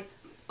 So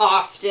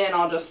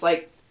I'll just,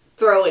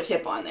 throw a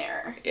tip on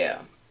there.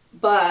 Yeah.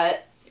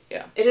 But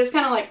yeah, it is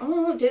kind of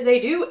oh, did they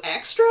do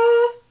extra?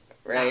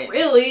 Right. Not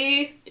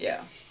really.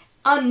 Yeah.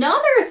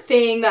 Another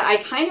thing that I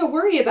kind of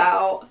worry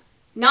about,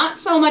 not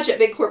so much at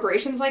big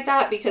corporations like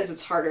that, because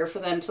it's harder for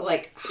them to,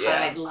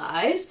 hide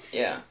lies.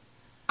 Yeah.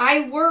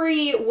 I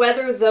worry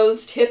whether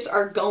those tips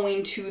are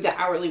going to the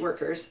hourly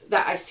workers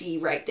that I see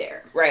right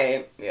there.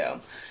 Right,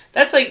 yeah.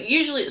 That's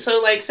usually,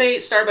 so say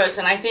Starbucks,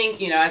 and I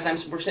think,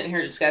 as we're sitting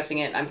here discussing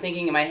it, I'm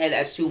thinking in my head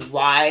as to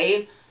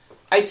why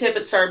I tip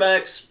at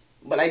Starbucks,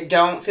 but I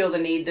don't feel the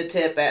need to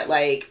tip at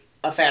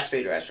a fast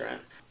food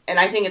restaurant. And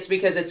I think it's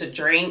because it's a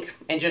drink,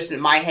 and just in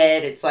my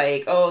head, it's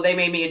oh, they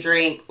made me a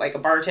drink, a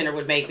bartender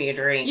would make me a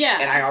drink. Yeah.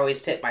 And I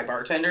always tip my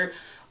bartender,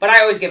 but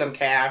I always give them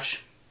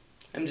cash.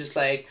 I'm just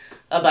 $1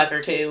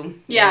 or $2.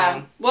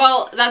 Yeah.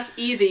 Well, that's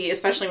easy,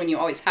 especially when you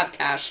always have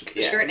cash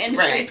because you're an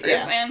industry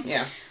person.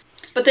 Yeah.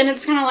 But then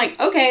it's kind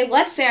of okay,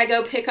 let's say I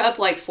go pick up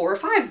 4 or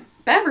 5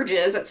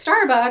 beverages at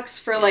Starbucks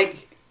for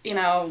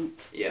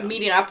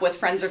meeting up with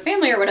friends or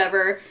family or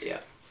whatever. Yeah.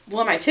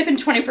 Well, am I tipping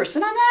 20%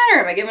 on that, or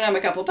am I giving them a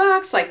couple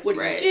bucks? What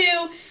do you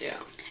do? Yeah.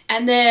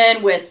 And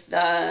then with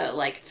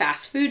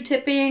fast food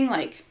tipping,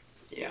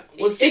 yeah,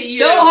 it's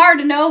so hard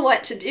to know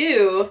what to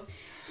do.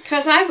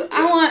 Because I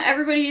want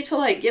everybody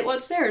to, get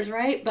what's theirs,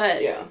 right?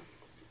 But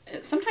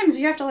sometimes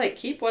you have to,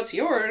 keep what's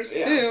yours,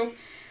 too.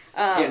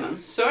 Yeah.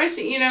 So I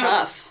see,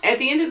 tough. At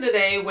the end of the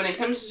day, when it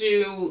comes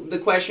to the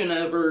question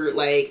over,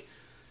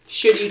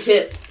 should you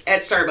tip at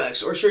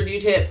Starbucks or should you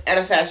tip at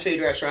a fast food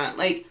restaurant,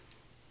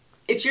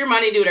 it's your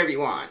money, do whatever you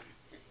want.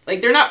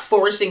 They're not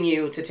forcing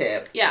you to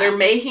tip. Yeah. They're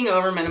making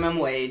over minimum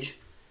wage.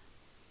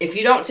 If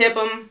you don't tip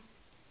them,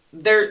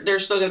 they're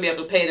still going to be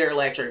able to pay their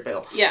electric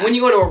bill. Yeah. When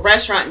you go to a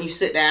restaurant and you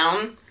sit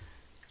down,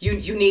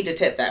 you need to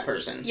tip that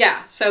person.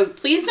 Yeah, so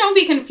please don't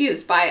be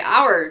confused by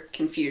our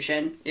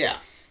confusion. Yeah.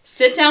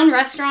 Sit-down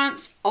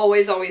restaurants,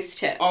 always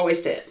tip.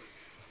 Always tip.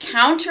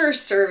 Counter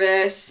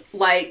service,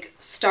 like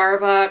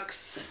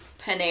Starbucks,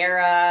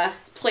 Panera,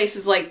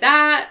 places like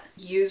that,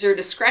 user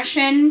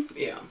discretion.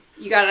 Yeah.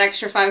 you got an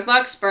extra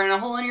 $5, burn a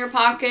hole in your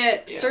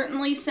pocket. Yeah.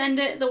 Certainly send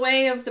it the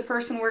way of the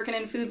person working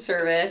in food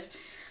service.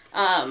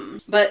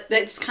 But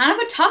it's kind of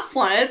a tough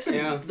one. It's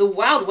the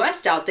Wild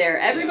West out there.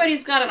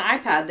 Everybody's got an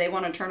iPad they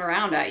want to turn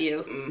around at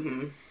you.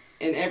 Mm-hmm.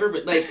 And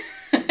everybody, like,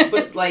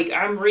 but, like,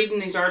 I'm reading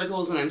these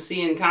articles and I'm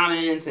seeing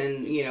comments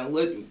and, you know,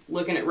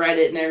 looking at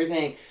Reddit and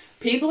everything.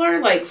 People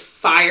are, like,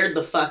 fired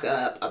the fuck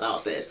up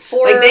about this.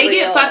 They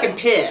get fucking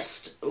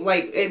pissed.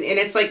 Like, and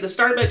it's like the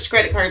Starbucks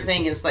credit card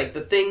thing is, like, the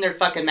thing they're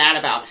fucking mad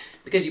about.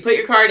 Because you put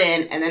your card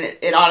in and then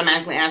it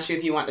automatically asks you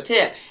if you want the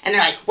tip. And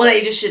they're like, well,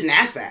 they just shouldn't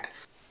ask that.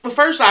 Well,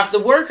 first off, the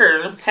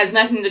worker has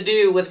nothing to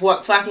do with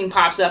what fucking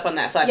pops up on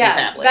that fucking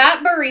tablet.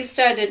 That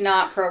barista did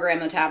not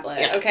program the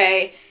tablet,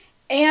 okay?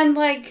 And,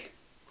 like,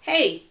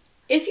 hey,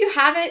 if you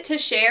have it to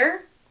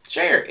share...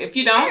 Share. If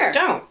you don't,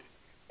 don't.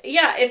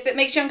 Yeah, if it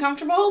makes you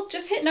uncomfortable,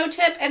 just hit no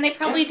tip, and they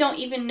probably don't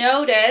even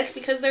notice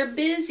because they're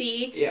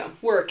busy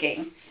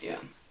working.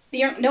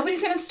 Yeah.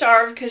 Nobody's gonna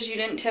starve because you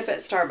didn't tip at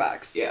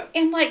Starbucks. Yeah.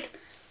 And, like...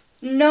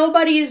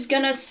 Nobody's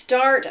gonna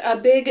start a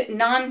big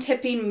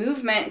non-tipping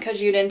movement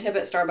because you didn't tip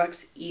at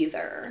Starbucks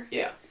either.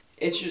 Yeah.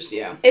 It's just,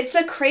 It's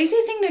a crazy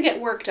thing to get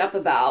worked up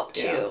about,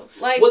 too. Yeah.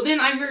 Like, well, then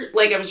I heard,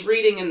 like, I was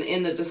reading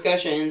in the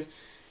discussions,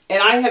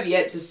 and I have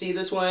yet to see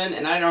this one,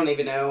 and I don't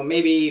even know.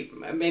 Maybe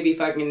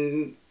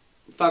fucking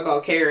fuck all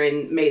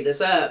Karen made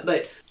this up,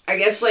 but I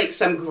guess, like,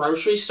 some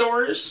grocery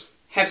stores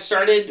have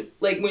started,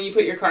 like, when you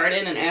put your card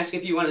in and ask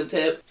if you want a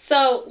tip.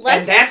 So,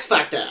 and that's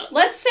fucked up.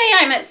 Let's say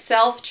I'm at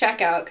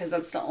self-checkout, because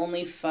that's the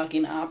only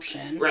fucking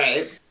option.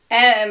 Right.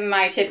 Am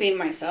I tipping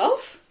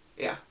myself?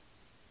 Yeah.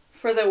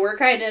 For the work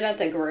I did at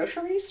the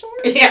grocery store?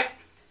 Yeah.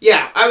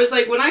 Yeah. I was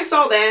like, when I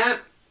saw that...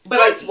 But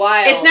that's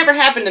wild. It's never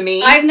happened to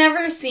me. I've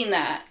never seen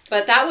that.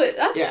 But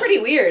that's pretty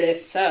weird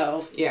if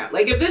so. Yeah.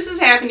 Like, if this has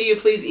happened to you,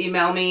 please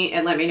email me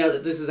and let me know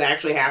that this has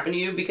actually happened to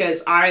you,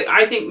 because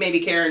I think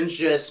maybe Karen's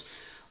just...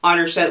 on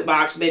her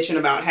soapbox bitching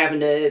about having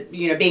to,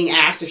 you know, being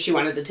asked if she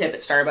wanted to tip at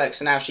Starbucks,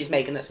 and now she's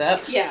making this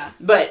up. Yeah.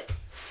 But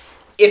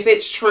if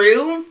it's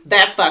true,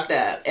 that's fucked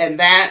up. And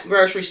that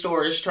grocery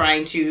store is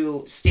trying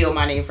to steal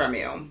money from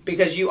you.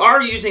 Because you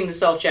are using the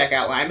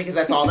self-checkout line, because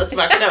that's all that's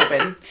fucking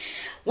open.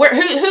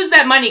 Who's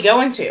that money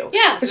going to?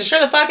 Yeah. Because it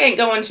sure the fuck ain't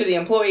going to the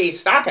employees'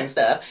 stock and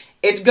stuff.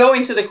 It's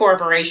going to the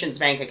corporation's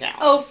bank account.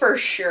 Oh, for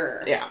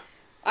sure. Yeah.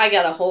 I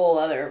got a whole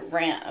other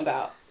rant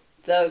about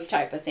those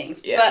type of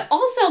things. Yeah. But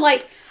also,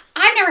 like...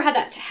 I've never had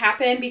that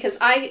happen because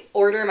I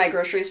order my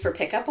groceries for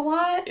pickup a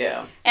lot.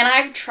 Yeah. And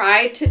I've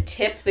tried to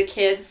tip the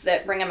kids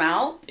that bring them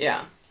out.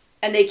 Yeah.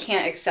 And they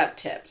can't accept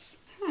tips.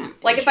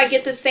 Like if I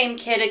get the same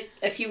kid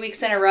a few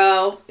weeks in a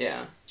row.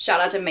 Yeah.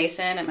 Shout out to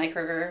Mason at my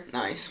Kroger.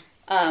 Nice.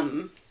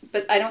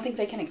 But I don't think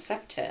they can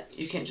accept tips.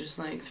 You can't just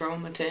like throw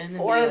them a 10.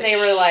 Or they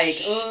were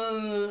like,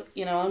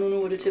 you know, I don't know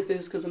what a tip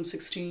is because I'm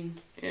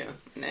 16. Yeah.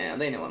 Nah,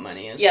 they know what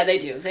money is. Yeah, they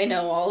do. They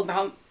know all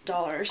about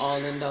dollars. All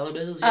them dollar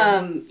bills.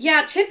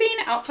 Yeah, tipping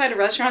outside of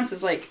restaurants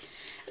is like,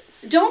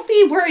 don't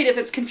be worried if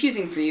it's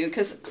confusing for you,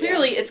 because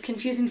clearly it's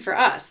confusing for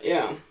us.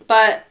 Yeah.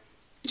 But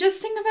just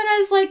think of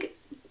it as like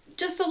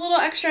just a little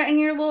extra in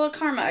your little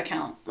karma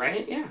account.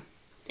 Right? Yeah.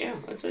 Yeah,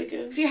 that's like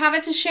if you have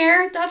it to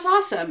share, that's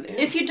awesome. Yeah.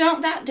 If you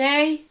don't that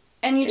day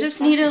and you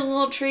just need a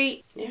little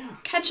treat,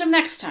 catch them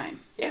next time.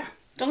 Yeah.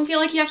 Don't feel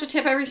like you have to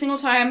tip every single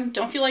time.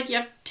 Don't feel like you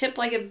have to tip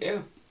like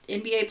a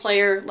NBA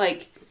player.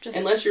 Like, just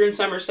unless you're in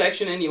summer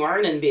section and you are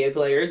an NBA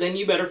player, then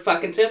you better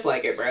fucking tip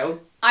like it, bro.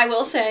 I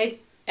will say,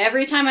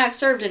 every time I've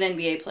served an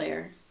NBA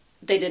player,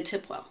 they did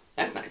tip well.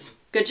 That's nice.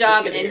 Good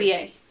job,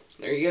 NBA.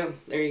 There you go.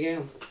 There you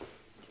go.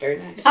 Very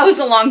nice. That was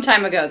a long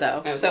time ago,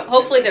 though. So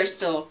hopefully they're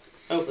still...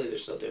 Hopefully they're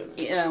still doing that.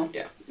 You know,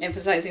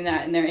 emphasizing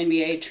that in their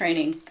NBA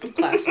training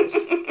classes.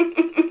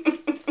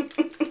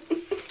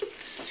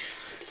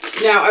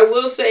 Now, I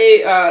will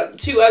say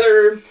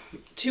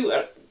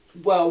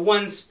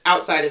one's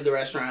outside of the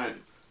restaurant.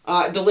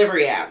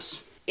 Delivery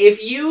apps.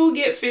 If you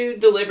get food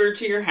delivered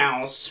to your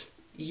house,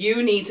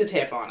 you need to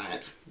tip on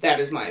it. That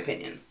is my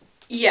opinion.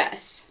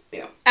 Yes.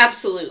 Yeah.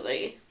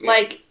 Absolutely. Yeah.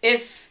 Like,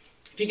 if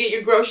you get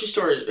your grocery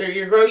stores or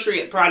your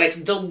grocery products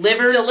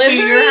delivered to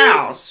your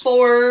house,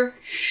 for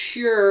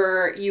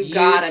sure you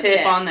gotta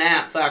tip on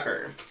that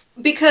fucker.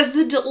 Because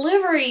the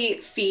delivery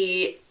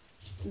fee...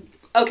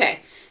 Okay.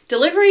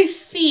 Delivery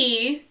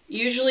fee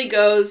usually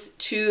goes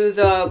to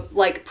the,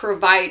 like,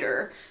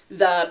 provider.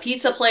 The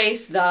pizza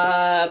place,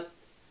 the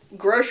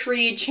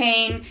grocery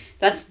chain.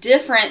 That's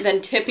different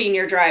than tipping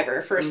your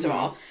driver, first of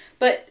all.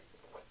 But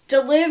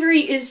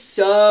delivery is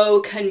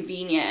so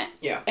convenient.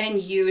 Yeah.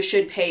 And you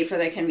should pay for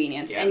the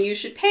convenience. Yeah. And you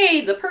should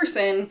pay the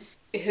person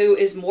who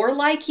is more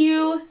like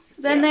you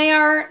than they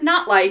are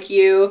not like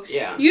you.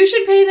 Yeah. You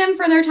should pay them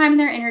for their time and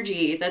their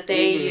energy that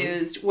they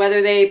used.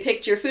 Whether they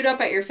picked your food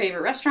up at your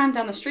favorite restaurant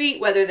down the street,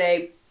 whether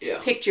they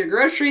picked your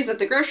groceries at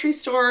the grocery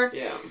store.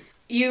 Yeah.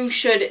 You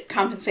should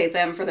compensate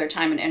them for their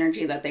time and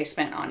energy that they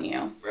spent on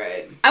you.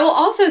 Right. I will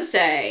also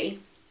say,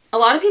 a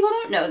lot of people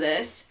don't know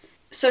this,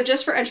 so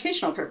just for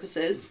educational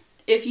purposes,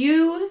 if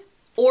you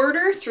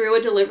order through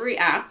a delivery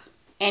app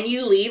and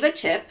you leave a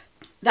tip,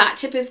 that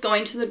tip is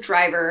going to the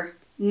driver,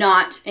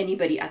 not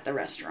anybody at the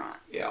restaurant.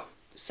 Yeah.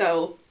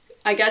 So,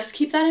 I guess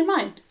keep that in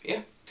mind.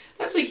 Yeah.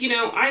 That's like,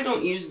 I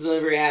don't use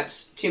delivery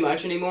apps too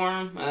much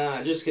anymore,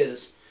 just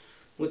because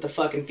with the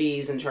fucking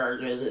fees and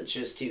charges, it's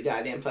just too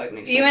goddamn fucking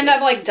expensive. You end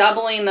up, like,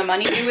 doubling the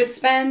money you would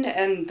spend,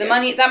 and that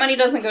money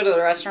doesn't go to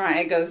the restaurant,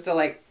 it goes to,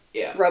 like,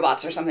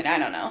 robots or something, I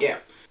don't know. Yeah.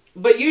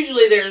 But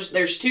usually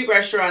there's 2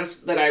 restaurants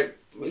that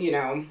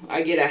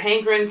I get a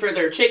hankering for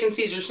their chicken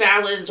Caesar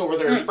salads or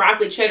their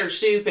broccoli cheddar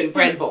soup and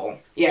bread bowl.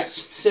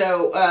 Yes.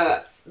 So,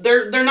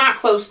 they're not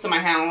close to my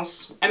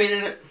house. I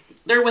mean,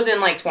 they're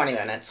within, like, 20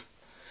 minutes.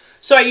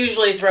 So I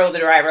usually throw the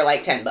driver,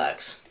 like,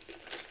 $10.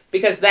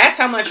 Because that's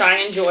how much I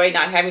enjoy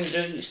not having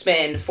to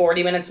spend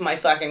 40 minutes in my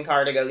fucking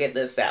car to go get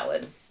this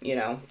salad.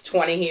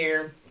 20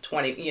 here,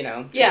 20,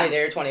 20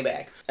 there, 20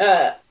 back.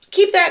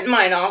 Keep that in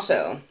mind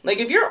also. Like,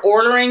 if you're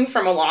ordering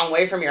from a long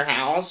way from your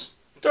house,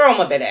 throw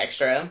them a bit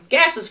extra.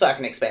 Gas is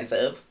fucking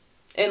expensive.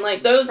 And,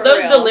 like, those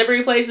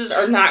delivery places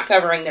are not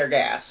covering their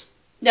gas.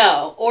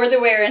 No, or the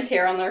wear and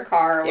tear on their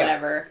car or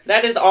whatever.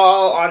 That is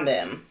all on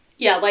them.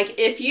 Yeah, like,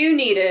 if you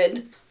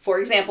needed, for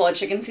example, a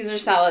chicken Caesar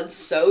salad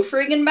so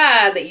friggin'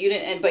 bad that you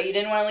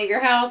didn't want to leave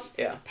your house,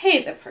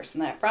 pay the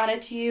person that brought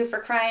it to you, for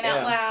crying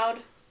out loud.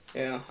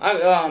 Yeah.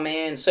 Oh,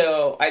 man.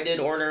 So, I did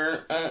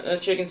order a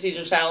chicken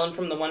Caesar salad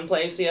from the one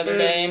place the other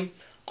day.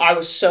 I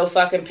was so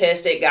fucking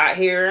pissed it got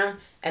here,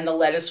 and the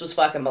lettuce was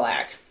fucking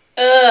black.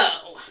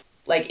 Oh.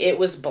 Like, it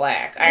was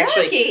black. I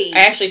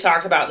actually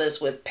talked about this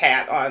with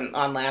Pat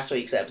on last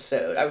week's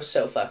episode. I was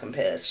so fucking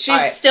pissed.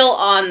 She's still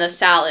on the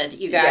salad,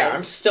 you guys. Yeah,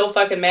 I'm still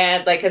fucking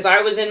mad. Like, because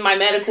I was in my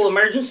medical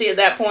emergency at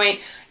that point,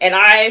 and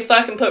I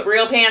fucking put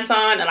real pants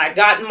on, and I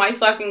got in my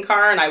fucking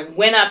car, and I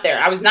went up there.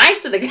 I was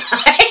nice to the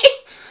guy,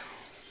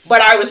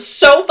 but I was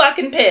so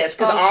fucking pissed,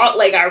 because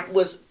I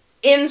was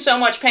in so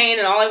much pain,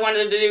 and all I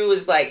wanted to do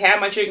was, like, have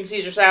my chicken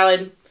Caesar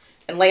salad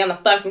and lay on the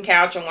fucking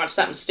couch and watch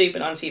something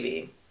stupid on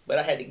TV. But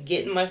I had to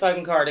get in my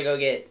fucking car to go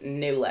get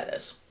new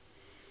lettuce.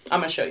 I'm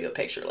going to show you a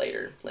picture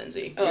later,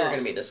 Lindsay. You're going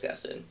to be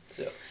disgusted.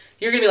 So,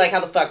 you're going to be like, how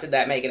the fuck did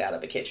that make it out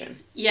of the kitchen?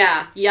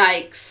 Yeah,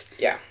 yikes.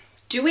 Yeah.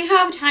 Do we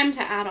have time to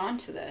add on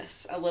to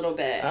this a little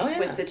bit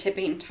with the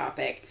tipping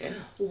topic? Yeah.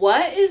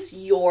 What is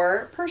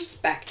your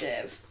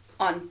perspective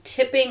on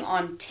tipping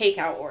on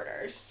takeout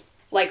orders?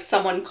 Like,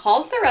 someone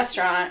calls the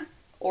restaurant,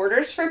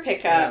 orders for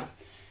pickup,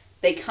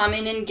 they come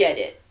in and get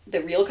it.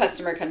 The real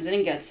customer comes in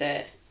and gets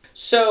it.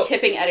 So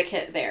tipping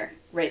etiquette there.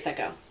 Right, set,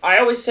 go. I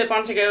always tip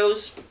on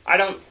to-goes. I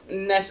don't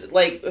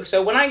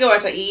so when I go out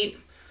to eat,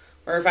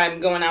 or if I'm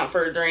going out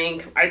for a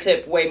drink, I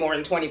tip way more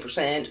than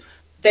 20%.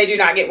 They do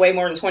not get way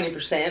more than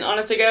 20% on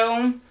a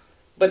to-go,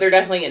 but they're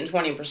definitely getting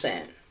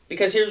 20%.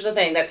 Because here's the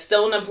thing, that's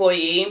still an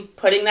employee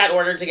putting that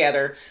order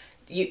together.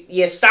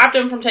 You stopped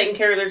them from taking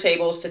care of their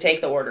tables to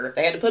take the order.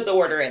 They had to put the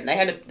order in. They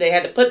had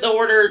to put the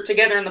order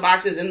together in the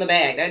boxes in the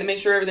bag. They had to make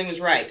sure everything was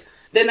right.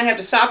 Then they have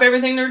to stop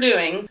everything they're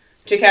doing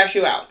to cash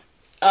you out.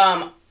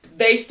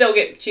 They still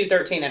get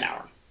 $2.13 an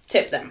hour.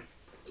 Tip them.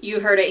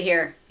 You heard it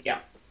here. Yeah.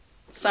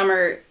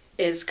 Summer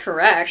is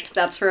correct.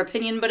 That's her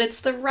opinion, but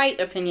it's the right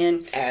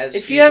opinion.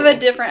 If you usual. have a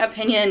different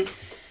opinion,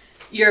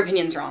 your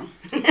opinion's wrong.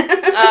 Tip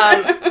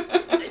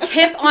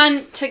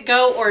on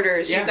to-go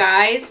orders, you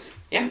guys.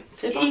 Yeah,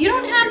 tip on You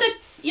don't have orders.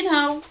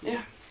 to,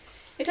 Yeah.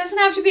 It doesn't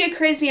have to be a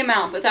crazy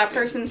amount, but that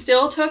person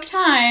still took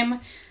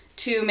time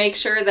to make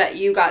sure that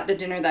you got the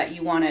dinner that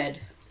you wanted.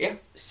 Yeah.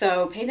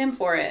 So pay them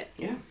for it.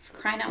 Yeah. For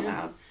crying out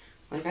loud.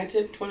 Like, I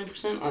tip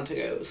 20% on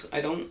to-goes.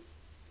 I don't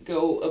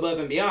go above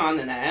and beyond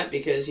than that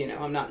because,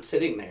 I'm not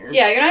sitting there.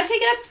 Yeah, you're not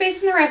taking up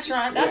space in the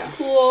restaurant. That's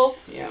cool.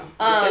 Yeah.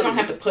 If they don't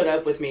have to put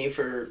up with me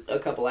for a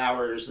couple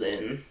hours,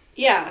 then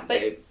but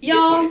they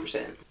y'all, get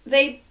 20%.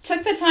 They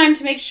took the time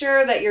to make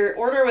sure that your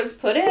order was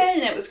put in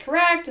and it was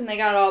correct and they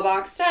got it all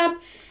boxed up.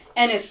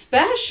 And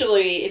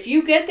especially if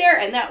you get there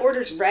and that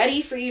order's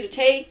ready for you to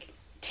take,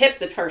 tip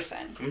the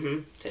person.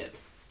 Mm-hmm.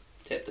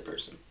 Tip the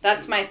person.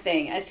 That's my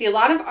thing. I see a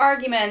lot of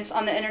arguments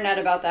on the internet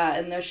about that,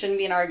 and there shouldn't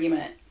be an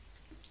argument.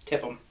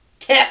 Tip them.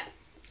 Tip.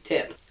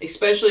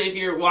 Especially if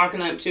you're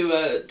walking up to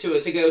a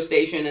to-go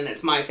station and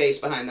it's my face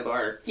behind the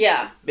bar.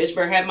 Yeah. Bitch,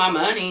 better have my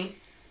money.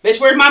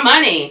 Bitch, where's my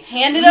money?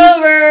 Hand it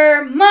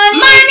over. Money,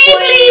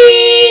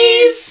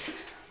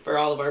 please. For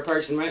all of our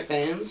Parks and Rec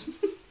fans.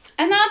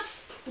 And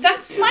that's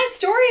my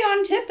story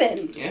on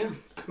tipping. Yeah.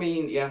 I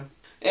mean,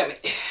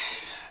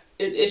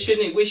 it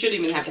shouldn't. We shouldn't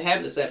even have to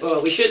have this.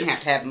 We shouldn't have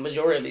to have a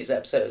majority of these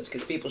episodes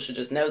because people should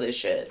just know this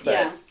shit.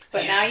 But,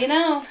 but now you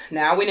know.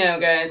 Now we know,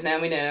 guys.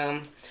 Now we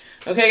know.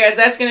 Okay, guys,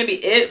 that's going to be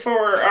it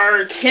for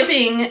our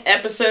tipping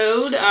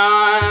episode.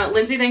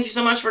 Lindsay, thank you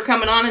so much for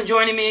coming on and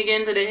joining me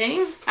again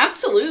today.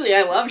 Absolutely.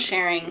 I love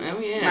sharing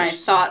my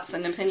thoughts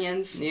and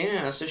opinions.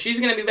 Yeah, so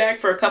she's going to be back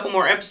for a couple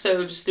more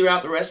episodes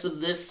throughout the rest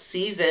of this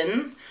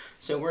season.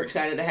 So we're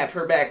excited to have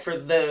her back for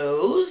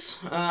those.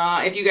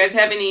 If you guys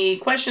have any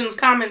questions,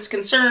 comments,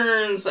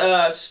 concerns,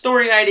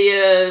 story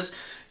ideas,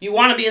 you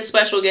want to be a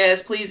special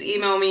guest, please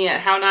email me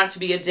at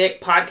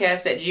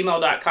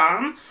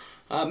hownottobeadickpodcast@gmail.com.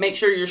 Make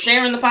sure you're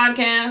sharing the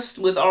podcast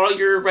with all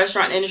your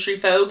restaurant industry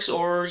folks,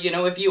 or, you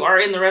know, if you are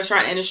in the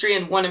restaurant industry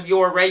and one of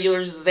your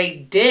regulars is a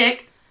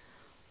dick,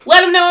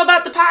 let them know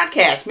about the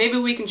podcast. Maybe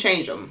we can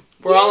change them.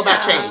 We're all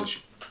about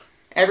change.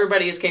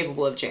 Everybody is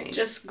capable of change.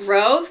 Just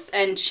growth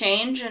and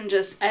change and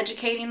just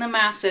educating the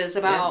masses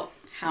about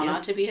how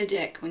not to be a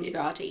dick when you go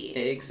out to eat.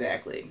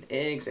 Exactly.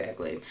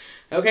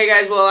 Okay,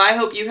 guys, well, I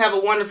hope you have a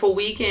wonderful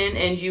weekend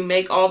and you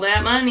make all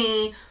that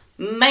money.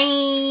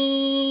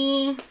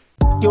 Bye.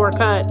 Your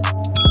cut.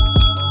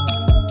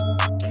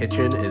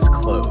 Kitchen is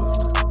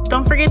closed.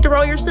 Don't forget to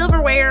roll your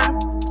silverware.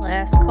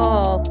 Last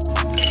call.